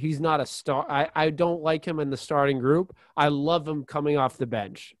option. He's not a star. I don't like him in the starting group. I love him coming off the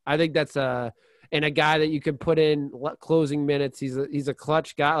bench. I think that's a guy that you can put in closing minutes. He's a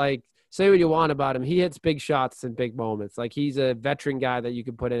clutch guy. Like, say what you want about him. He hits big shots in big moments. Like, he's a veteran guy that you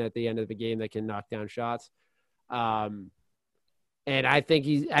can put in at the end of the game that can knock down shots. And I think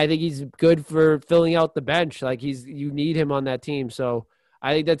he's good for filling out the bench. Like, you need him on that team. So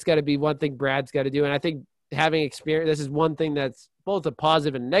I think that's got to be one thing Brad's got to do. And I think having experience, this is one thing that's both a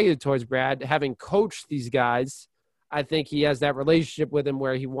positive and negative towards Brad. Having coached these guys, I think he has that relationship with him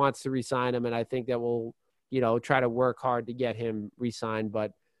where he wants to re-sign him. And I think that will, try to work hard to get him re-signed.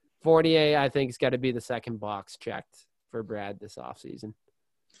 But Fournier, I think, has got to be the second box checked for Brad this offseason.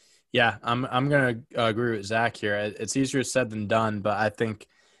 Yeah, I'm going to agree with Zach here. It's easier said than done, but I think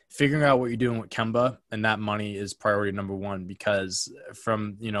figuring out what you're doing with Kemba and that money is priority number one, because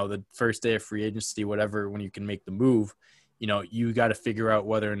from, the first day of free agency, whatever, when you can make the move, you got to figure out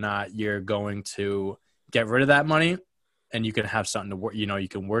whether or not you're going to get rid of that money and you can have something to work, you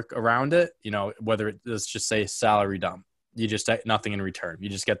can work around it, whether it, let's just say salary dump. You just get nothing in return. You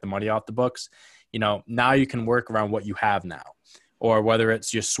just get the money off the books. Now you can work around what you have now. Or whether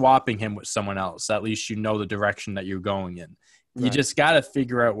it's you're swapping him with someone else, at least you know the direction that you're going in. Right. You just got to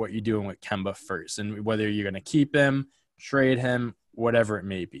figure out what you're doing with Kemba first, and whether you're going to keep him, trade him, whatever it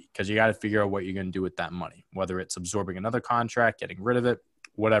may be, because you got to figure out what you're going to do with that money, whether it's absorbing another contract, getting rid of it,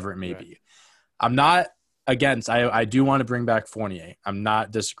 whatever it may be. I'm not against – I do want to bring back Fournier. I'm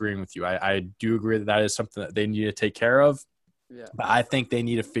not disagreeing with you. I do agree that is something that they need to take care of. Yeah. But I think they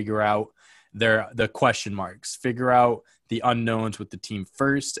need to figure out the question marks, figure out the unknowns with the team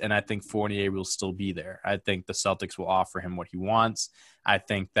first, and I think Fournier will still be there. I think the Celtics will offer him what he wants. I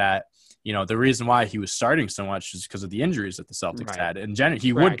think that, the reason why he was starting so much is because of the injuries that the Celtics had. And generally,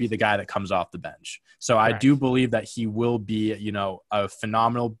 he would be the guy that comes off the bench. So I do believe that he will be, a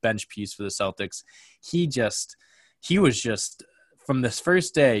phenomenal bench piece for the Celtics. He was just from this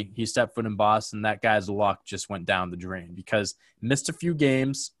first day he stepped foot in Boston, that guy's luck just went down the drain because missed a few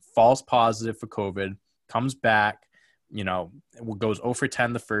games, false positive for COVID, comes back, goes 0 for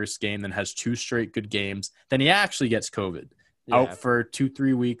 10 the first game, then has 2 straight good games. Then he actually gets COVID, out for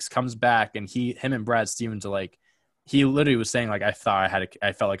 2-3 weeks, comes back, and him and Brad Stevens are like, he literally was saying, like, I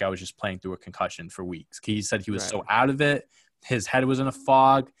felt like I was just playing through a concussion for weeks. He said he was so out of it. His head was in a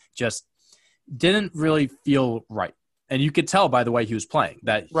fog, just didn't really feel right. And you could tell by the way he was playing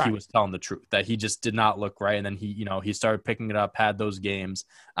that he was telling the truth, that he just did not look right. And then he started picking it up, had those games.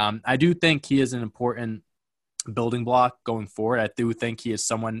 I do think he is an important building block going forward. I do think he is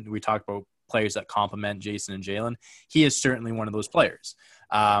someone, we talked about players that complement Jason and Jalen. He is certainly one of those players.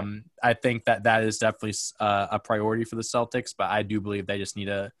 I think that is definitely a priority for the Celtics, but I do believe they just need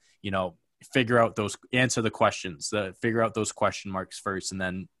to, figure out answer the questions, figure out those question marks first, and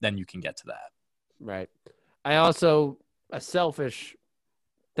then you can get to that. Right. I also, a selfish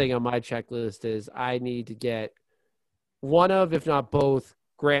thing on my checklist is I need to get one of, if not both,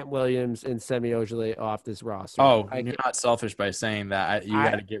 Grant Williams and Semi Ojeleye off this roster. Oh, you're not selfish by saying that. You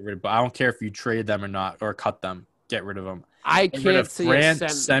got to get rid of. But I don't care if you trade them or not, or cut them. Get rid of them. I can't see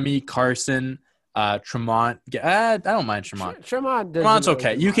Grant, Semi, Carson, Tremont. I don't mind Tremont. Tremont's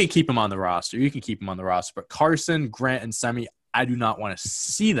okay. You can keep him on the roster. But Carson, Grant, and Semi, I do not want to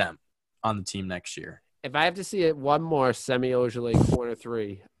see them on the team next year. If I have to see it one more Semi Ojeleye corner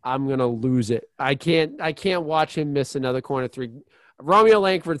 3, I'm gonna lose it. I can't watch him miss another corner 3. Romeo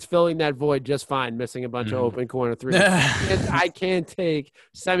Langford's filling that void just fine, missing a bunch of open corner 3s. I can't take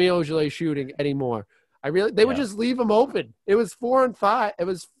Semi Ojeleye shooting anymore. They would just leave him open. It was 4 and 5. It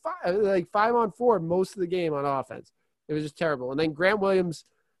was 5 on 4 most of the game on offense. It was just terrible. And then Grant Williams,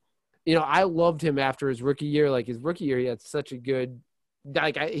 I loved him after his rookie year. Like his rookie year, he had such a good,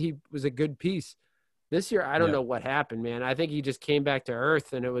 he was a good piece. This year, I don't know what happened, man. I think he just came back to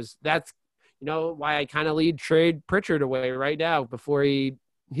earth, and that's why I kind of trade Pritchard away right now before he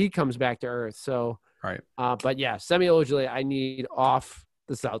comes back to earth. So, but yeah, Semi Ojeleye, I need off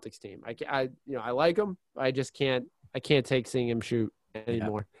the Celtics team. I like him. I just can't take seeing him shoot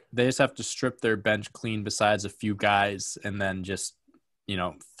anymore. Yeah. They just have to strip their bench clean besides a few guys, and then just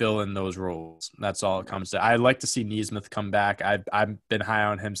fill in those roles. That's all it comes to. I'd like to see Nesmith come back. I've been high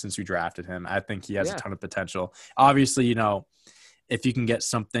on him since we drafted him. I think he has a ton of potential. Obviously, if you can get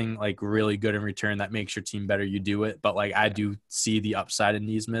something like really good in return that makes your team better, you do it. But like I do see the upside in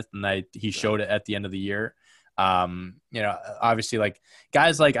Neesmith, and he showed it at the end of the year. Obviously, like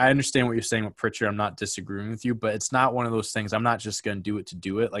guys, like I understand what you're saying with Pritchard. I'm not disagreeing with you, but it's not one of those things. I'm not just going to do it to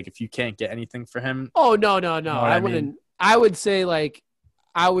do it. Like if you can't get anything for him. Oh, no. You know what I wouldn't. I wowould say like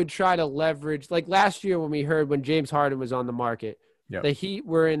I would try to leverage like last year when James Harden was on the market, Yep. the Heat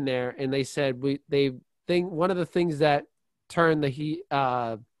were in there and they said one of the things that turned the Heat,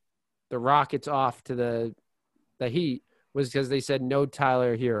 the Rockets off to the Heat was because they said no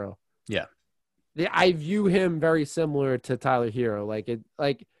Tyler Hero. Yeah. I view him very similar to Tyler Hero.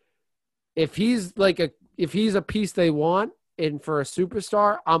 If he's a piece they want and for a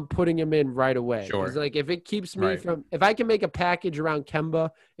superstar, I'm putting him in right away. Sure. Like if it keeps me Right. if I can make a package around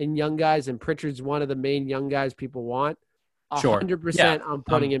Kemba and young guys, and Pritchard's one of the main young guys people want, Sure. 100%, Yeah. I'm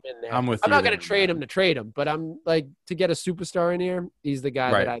putting him in there. I'm with I'm you not going there. to trade him, but I'm like to get a superstar in here. He's the guy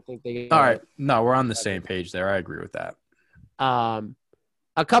Right. that I think they. All right. No, we're on the same page there. I agree with that.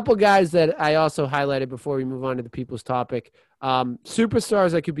 A couple guys that I also highlighted before we move on to the people's topic,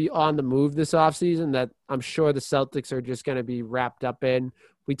 superstars that could be on the move this offseason that I'm sure the Celtics are just going to be wrapped up in.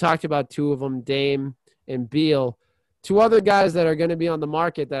 We talked about two of them, Dame and Beal. Two other guys that are going to be on the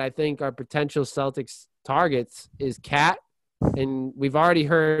market that I think are potential Celtics targets is Cat, and we've already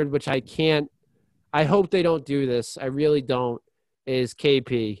heard, which I hope they don't do this. I really don't, is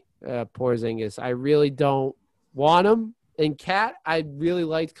KP, Porzingis. I really don't want him. And Cat, I really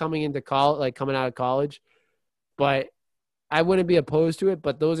liked coming out of college, but I wouldn't be opposed to it.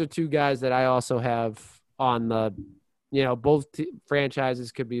 But those are two guys that I also have on the, both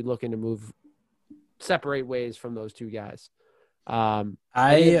franchises could be looking to move, separate ways from those two guys. I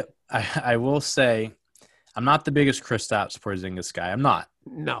will say, I'm not the biggest Kristaps Porzingis guy. I'm not.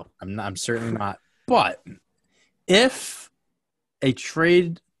 No, I'm certainly not. But if a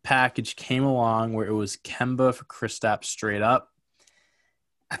trade package came along where it was Kemba for Kristaps straight up,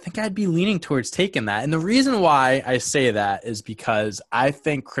 I think I'd be leaning towards taking that. And the reason why I say that is because I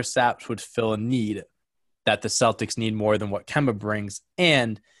think Kristaps would fill a need that the Celtics need more than what Kemba brings.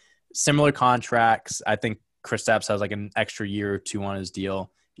 And similar contracts, I think Kristaps has like an extra year or two on his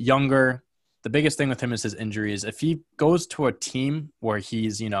deal. Younger. The biggest thing with him is his injuries. If he goes to a team where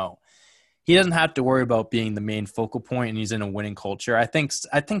he's, he doesn't have to worry about being the main focal point and he's in a winning culture, I think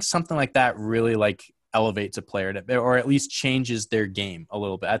something like that really like elevates a player or at least changes their game a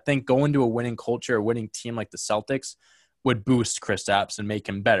little bit. I think going to a winning culture, a winning team like the Celtics would boost Kristaps and make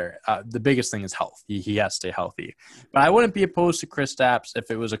him better. The biggest thing is health. He has to stay healthy. But I wouldn't be opposed to Kristaps if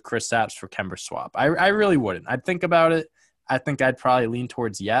it was a Kristaps for Kemba swap. I really wouldn't. I'd think about it. I think I'd probably lean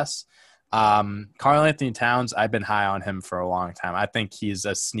towards yes. Karl-Anthony Towns, I've been high on him for a long time. I think he's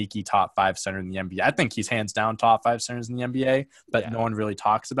a sneaky top 5 center in the NBA. I think he's hands down top 5 centers in the NBA, but no one really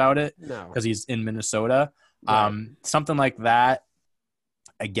talks about it because he's in Minnesota. Right. Something like that.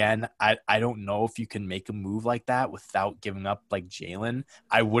 Again, I don't know if you can make a move like that without giving up like Jalen.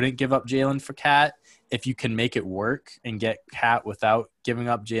 I wouldn't give up Jalen for Cat. If you can make it work and get Cat without giving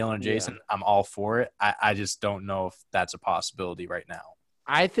up Jalen or Jason, I'm all for it. I just don't know if that's a possibility right now.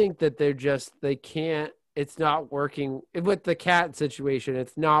 I think that they can't, it's not working with the Cat situation.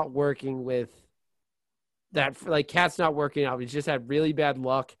 It's not working with that. Like Cat's not working out. He's just had really bad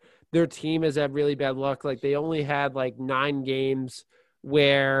luck. Their team has had really bad luck. Like they only had like 9 games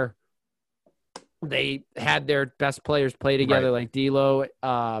where they had their best players play together, like D'Lo.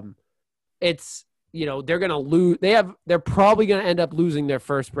 It's, they're going to lose. They're probably going to end up losing their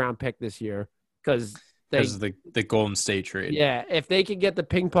first round pick this year because the Golden State trade. Yeah, if they can get the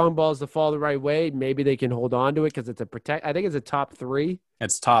ping pong balls to fall the right way, maybe they can hold on to it because it's I think it's a top 3.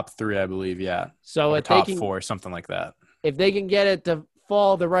 It's top 3, I believe. Yeah. So if top they can, 4, something like that. If they can get it to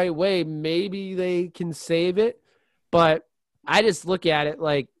fall the right way, maybe they can save it. But I just look at it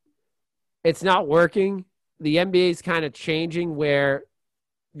like it's not working. The NBA is kind of changing where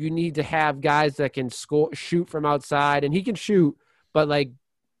you need to have guys that can shoot from outside, and he can shoot, but like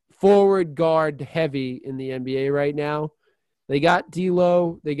forward guard heavy in the NBA right now. They got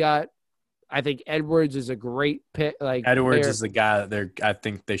D'Lo. I think Edwards is a great pick. Like Edwards is the guy that I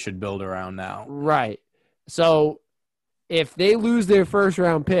think they should build around now. Right. So if they lose their first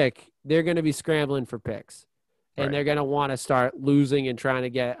round pick, they're going to be scrambling for picks. And they're going to want to start losing and trying to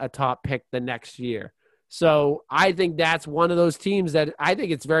get a top pick the next year. So I think that's one of those teams that I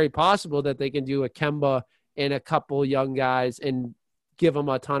think it's very possible that they can do a Kemba and a couple young guys and give them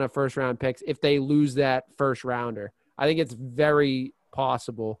a ton of first-round picks if they lose that first-rounder. I think it's very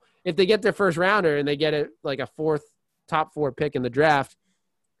possible. If they get their first-rounder and they get it like a top 4 pick in the draft,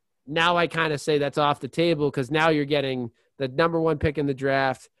 now I kind of say that's off the table because now you're getting the number 1 pick in the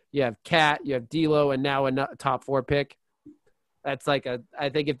draft. You have Cat, you have D'Lo, and now a top 4 pick. That's I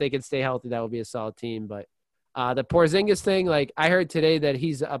think if they can stay healthy, that would be a solid team. But the Porzingis thing, like I heard today that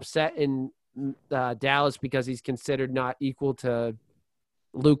he's upset in Dallas because he's considered not equal to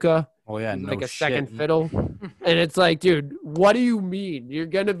Luka. Oh yeah, He's no like a shit. second fiddle. And it's like, dude, what do you mean? You're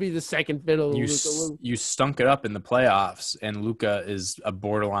gonna be the second fiddle. You stunk it up in the playoffs, and Luka is a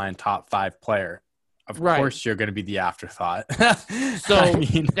borderline top 5 player. Of course, you're going to be the afterthought. So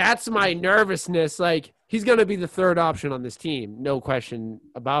that's my nervousness. Like, he's going to be the third option on this team, no question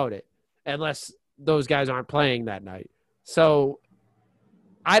about it, unless those guys aren't playing that night. So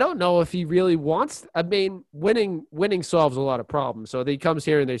I don't know if he really wants. I mean, winning solves a lot of problems. So if he comes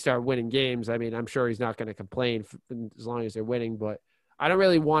here and they start winning games, I mean, I'm sure he's not going to complain as long as they're winning. But I don't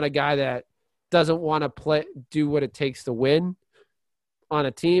really want a guy that doesn't want to do what it takes to win on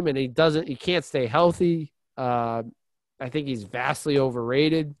a team, and he can't stay healthy. I think he's vastly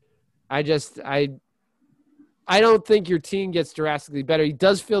overrated. I don't think your team gets drastically better. He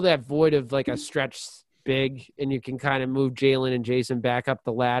does fill that void of like a stretch big, and you can kind of move Jalen and Jason back up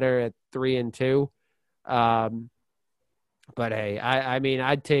the ladder at 3 and 2. But hey, I mean,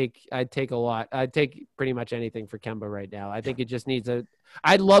 I'd take a lot. I'd take pretty much anything for Kemba right now. I think it just needs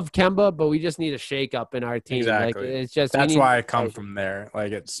I love Kemba, but we just need a shake-up in our team. Exactly. Like, it's just that's why I come from there.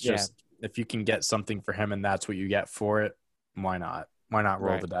 Like, it's just if you can get something for him and that's what you get for it, why not? Why not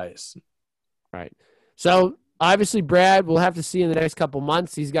roll the dice? Right. So obviously, Brad, we'll have to see in the next couple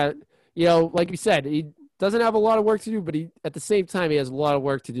months. He's got, like you said, he doesn't have a lot of work to do, but at the same time, he has a lot of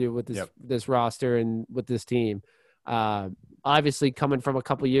work to do with this roster and with this team. Obviously, coming from a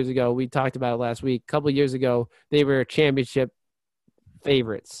couple of years ago, we talked about it last week. A couple of years ago, they were championship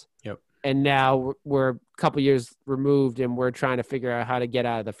favorites. Yep. And now we're a couple of years removed, and we're trying to figure out how to get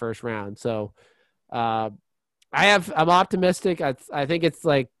out of the first round. So, I'm optimistic. I think it's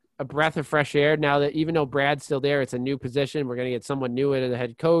like a breath of fresh air now that even though Brad's still there, it's a new position. We're going to get someone new into the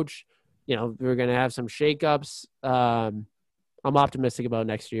head coach. We're going to have some shakeups. I'm optimistic about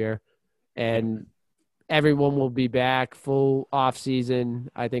next year, and everyone will be back full off season.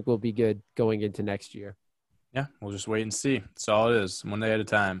 I think we'll be good going into next year. Yeah, we'll just wait and see. That's all it is, one day at a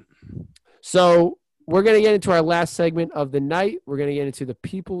time. So we're going to get into our last segment of the night. We're going to get into the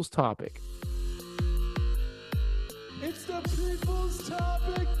people's topic. It's the people's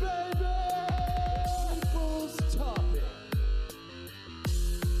topic, baby! People's topic.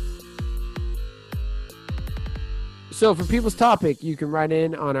 So for people's topic, you can write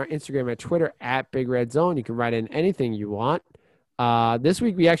in on our Instagram and Twitter at Big Red Zone. You can write in anything you want. This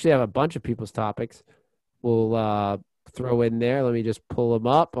week, we actually have a bunch of people's topics. We'll throw in there. Let me just pull them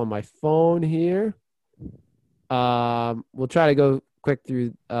up on my phone here. We'll try to go quick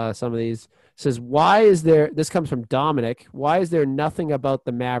through some of these. It says, why is there – this comes from Dominic. Why is there nothing about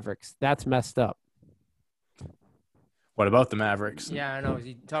the Mavericks? That's messed up. What about the Mavericks? Yeah, I know. Is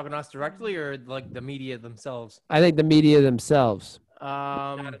he talking to us directly or like the media themselves? I think the media themselves.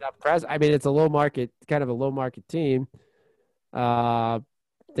 Not enough press. I mean, it's a low market team. They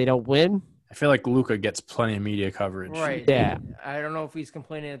don't win. I feel like Luka gets plenty of media coverage. Right. Yeah. I don't know if he's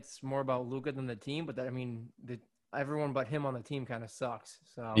complaining it's more about Luka than the team, but everyone but him on the team kind of sucks.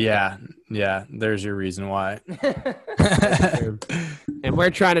 So Yeah. There's your reason why. And we're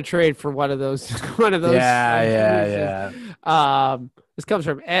trying to trade for one of those. Yeah. This comes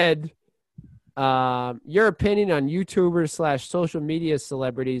from Ed. Your opinion on YouTubers / social media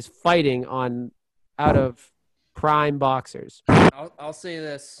celebrities fighting out of prime boxers. I'll say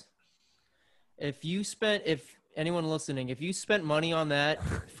this. If anyone listening, if you spent money on that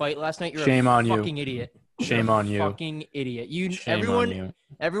fight last night, you're Shame on you. fucking idiot. Shame on you. Fucking idiot. Everyone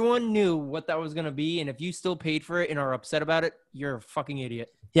Everyone knew what that was going to be, and if you still paid for it and are upset about it, you're a fucking idiot.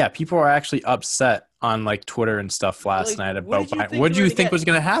 Yeah, people are actually upset on like Twitter and stuff last night about what did you think was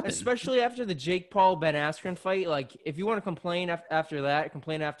going to happen? Especially after the Jake Paul Ben Askren fight. Like, if you want to complain after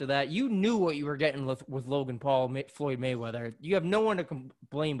that. You knew what you were getting with Logan Paul, Floyd Mayweather. You have no one to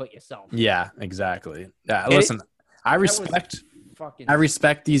blame but yourself. Yeah, exactly. Yeah, listen, I respect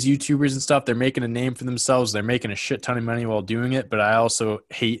these YouTubers and stuff. They're making a name for themselves. They're making a shit ton of money while doing it. But I also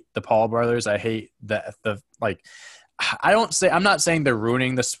hate the Paul brothers. I hate I'm not saying they're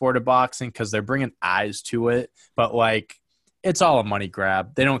ruining the sport of boxing because they're bringing eyes to it, but like it's all a money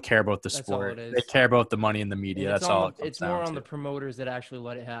grab. They don't care about the sport. They care about the money and the media. That's all. It's more on the promoters that actually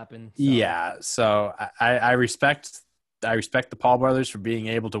let it happen. So. Yeah. So I respect the Paul brothers for being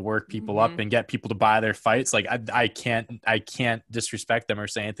able to work people up and get people to buy their fights. Like I can't disrespect them or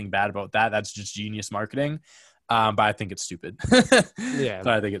say anything bad about that. That's just genius marketing. But I think it's stupid. Yeah.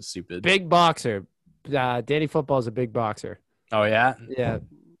 But I think it's stupid. Big boxer. Danny Football is a big boxer. Oh yeah, Yeah,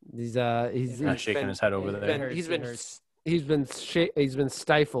 he's not shaking his head over there. he's been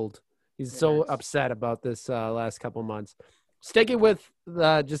stifled. He's It so hurts. upset about this last couple months. Sticking with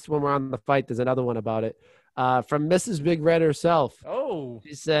just when we're on the fight, there's another one about it from Mrs. Big Red herself. Oh,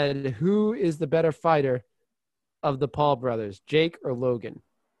 She said, "Who is the better fighter of the Paul brothers, Jake or Logan?"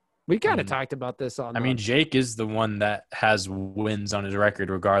 We kind of talked about this on. I mean, Jake is the one that has wins on his record,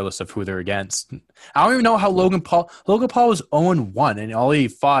 regardless of who they're against. I don't even know how Logan Paul was 0-1, and all he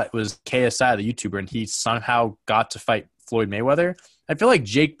fought was KSI, the YouTuber, and he somehow got to fight Floyd Mayweather. I feel like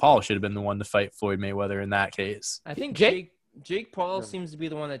Jake Paul should have been the one to fight Floyd Mayweather in that case. I think Jake- Jake Paul seems to be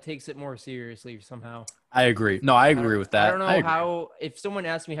the one that takes it more seriously somehow. I agree. No, I agree with that. I don't know agree. how. If someone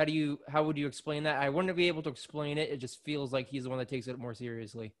asked me how would you explain that, I wouldn't be able to explain it. It just feels like he's the one that takes it more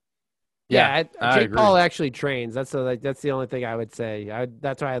seriously. Yeah, I Jake agree. Paul actually trains. That's the only thing I would say.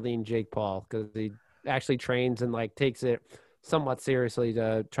 That's why I lean Jake Paul, because he actually trains and like takes it somewhat seriously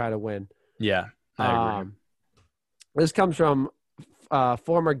to try to win. Yeah, I agree. This comes from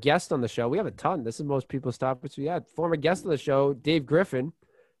former guest on the show. We have a ton. This is most people's topics we had. Former guest on the show, Dave Griffin.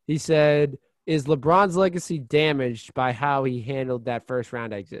 He said, "Is LeBron's legacy damaged by how he handled that first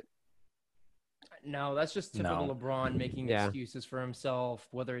round exit?" No, that's just typical No. LeBron making Yeah. excuses for himself,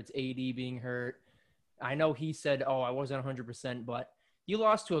 whether it's AD being hurt. I know he said, "Oh, I wasn't 100%," but you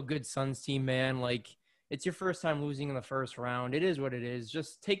lost to a good Suns team, man. Like, it's your first time losing in the first round. It is what it is.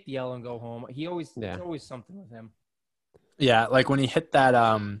 Just take the L and go home. Yeah. It's always something with him. Yeah, like when he hit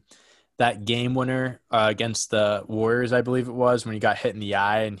that game winner against the Warriors, I believe it was, when he got hit in the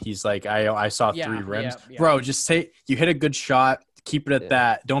eye, and he's like, I saw Yeah, 3 rims. yeah. Bro, just you hit a good shot, keep it at Yeah.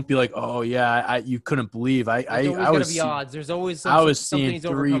 that. Don't be like, oh yeah, you couldn't believe There's always I gonna was be seeing, odds. There's always I was something seeing he's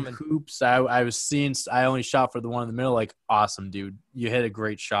 3 overcoming. hoops. I only shot for the one in the middle. Like, awesome, dude. You hit a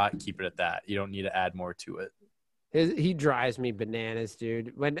great shot. Keep it at that. You don't need to add more to it. He drives me bananas,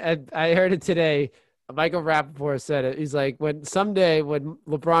 dude. When I heard it today, Michael Rappaport said it. He's like, when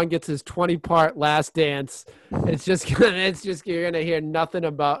LeBron gets his 20-part Last Dance, you're gonna hear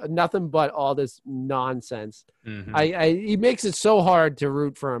nothing but all this nonsense. Mhm. He makes it so hard to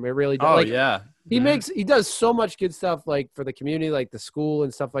root for him. It really does. Oh Like, yeah. he Mhm. he does so much good stuff, like for the community, like the school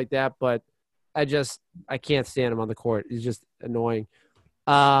and stuff like that. But I can't stand him on the court. He's just annoying.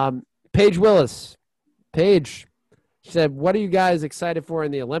 Paige Willis, Paige. She said, "What are you guys excited for in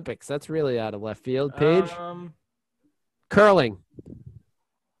the Olympics?" That's really out of left field. Paige, curling.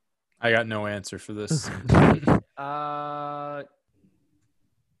 I got no answer for this.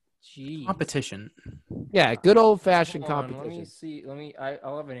 Geez. Competition. Yeah, good old fashioned Hold on, Let me competition. see.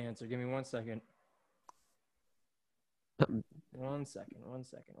 I'll have an answer. Give me 1 second. 1 second.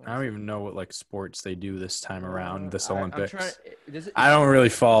 I don't even know what like sports they do this time around this Olympics. I I don't really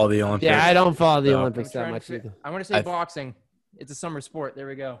follow the Olympics. Yeah, I don't follow the So- Olympics that much either. I'm gonna say I- boxing. It's a summer sport. There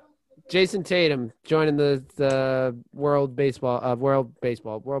we go. Jason Tatum joining the World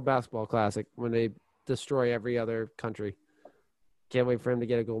Basketball Classic when they destroy every other country. Can't wait for him to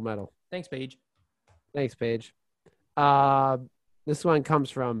get a gold medal. Thanks, Paige. Thanks, Paige. This one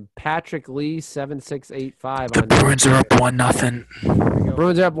comes from Patrick Lee 7685 on Bruins are up 1-0.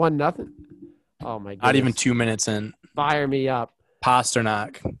 Bruins are up 1-0. Oh my god. Not even 2 minutes in. Fire me up.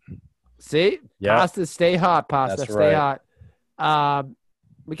 Pasternak. See? Yeah. Pasta, stay hot. Pasta, That's stay right. hot.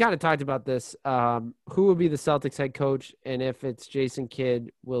 We kind of talked about this. Who will be the Celtics head coach? And if it's Jason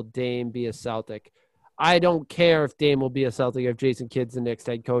Kidd, will Dame be a Celtic? I don't care if Dame will be a Celtic or if Jason Kidd's the next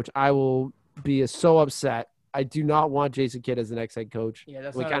head coach. I will be so upset. I do not want Jason Kidd as the next head coach. Yeah,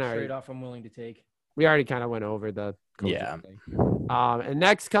 that's We not kinda a already- trade-off I'm willing to take. We already kind of went over the coaching Yeah. thing. And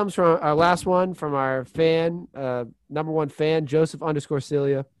next comes from our last one from our fan, number one fan,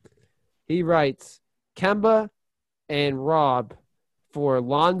 Joseph_Celia. He writes, Kemba and Rob for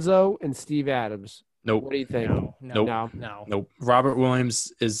Lonzo and Steve Adams. Nope. What do you think? No. No. Nope. Robert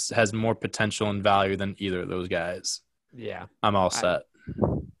Williams has more potential and value than either of those guys. Yeah. I'm all set.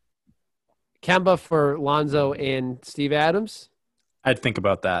 Kemba for Lonzo and Steve Adams. I'd think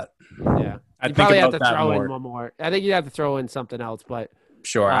about that. Yeah. I'd You think probably have about to that throw in more. one more. I think you'd have to throw in something else, but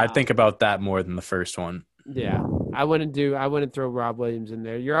Sure. I'd think about that more than the first one. yeah, I wouldn't throw Rob Williams in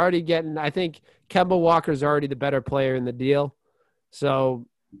there. You're already getting, I think Kemba Walker's already the better player in the deal. So,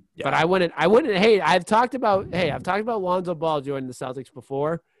 Yeah. but I wouldn't, hey, I've talked about Lonzo Ball joining the Celtics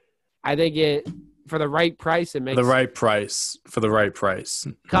before. I think for the right price, it For makes the right price.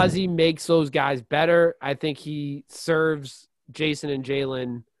 because he makes those guys better. I think he serves Jason and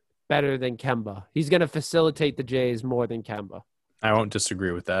Jalen better than Kemba. He's going to facilitate the Jays more than Kemba. I won't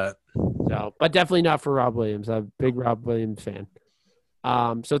disagree with that. So, but definitely not for Rob Williams. I'm a big Rob Williams fan.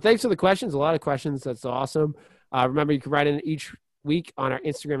 So thanks for the questions. A lot of questions. That's awesome. Remember, you can write in each week on our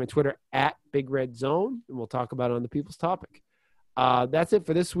Instagram and Twitter at Big Red Zone, and we'll talk about it on the People's Topic. That's it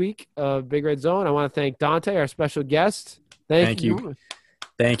for this week of Big Red Zone. I want to thank Dante, our special guest. Thank you.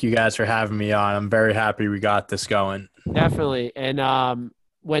 Thank you guys for having me on. I'm very happy we got this going. Definitely. And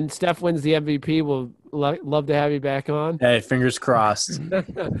when Steph wins the MVP, we'll love to have you back on. Hey, fingers crossed.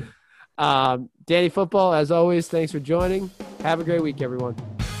 Danny Football, as always, thanks for joining. Have a great week, everyone.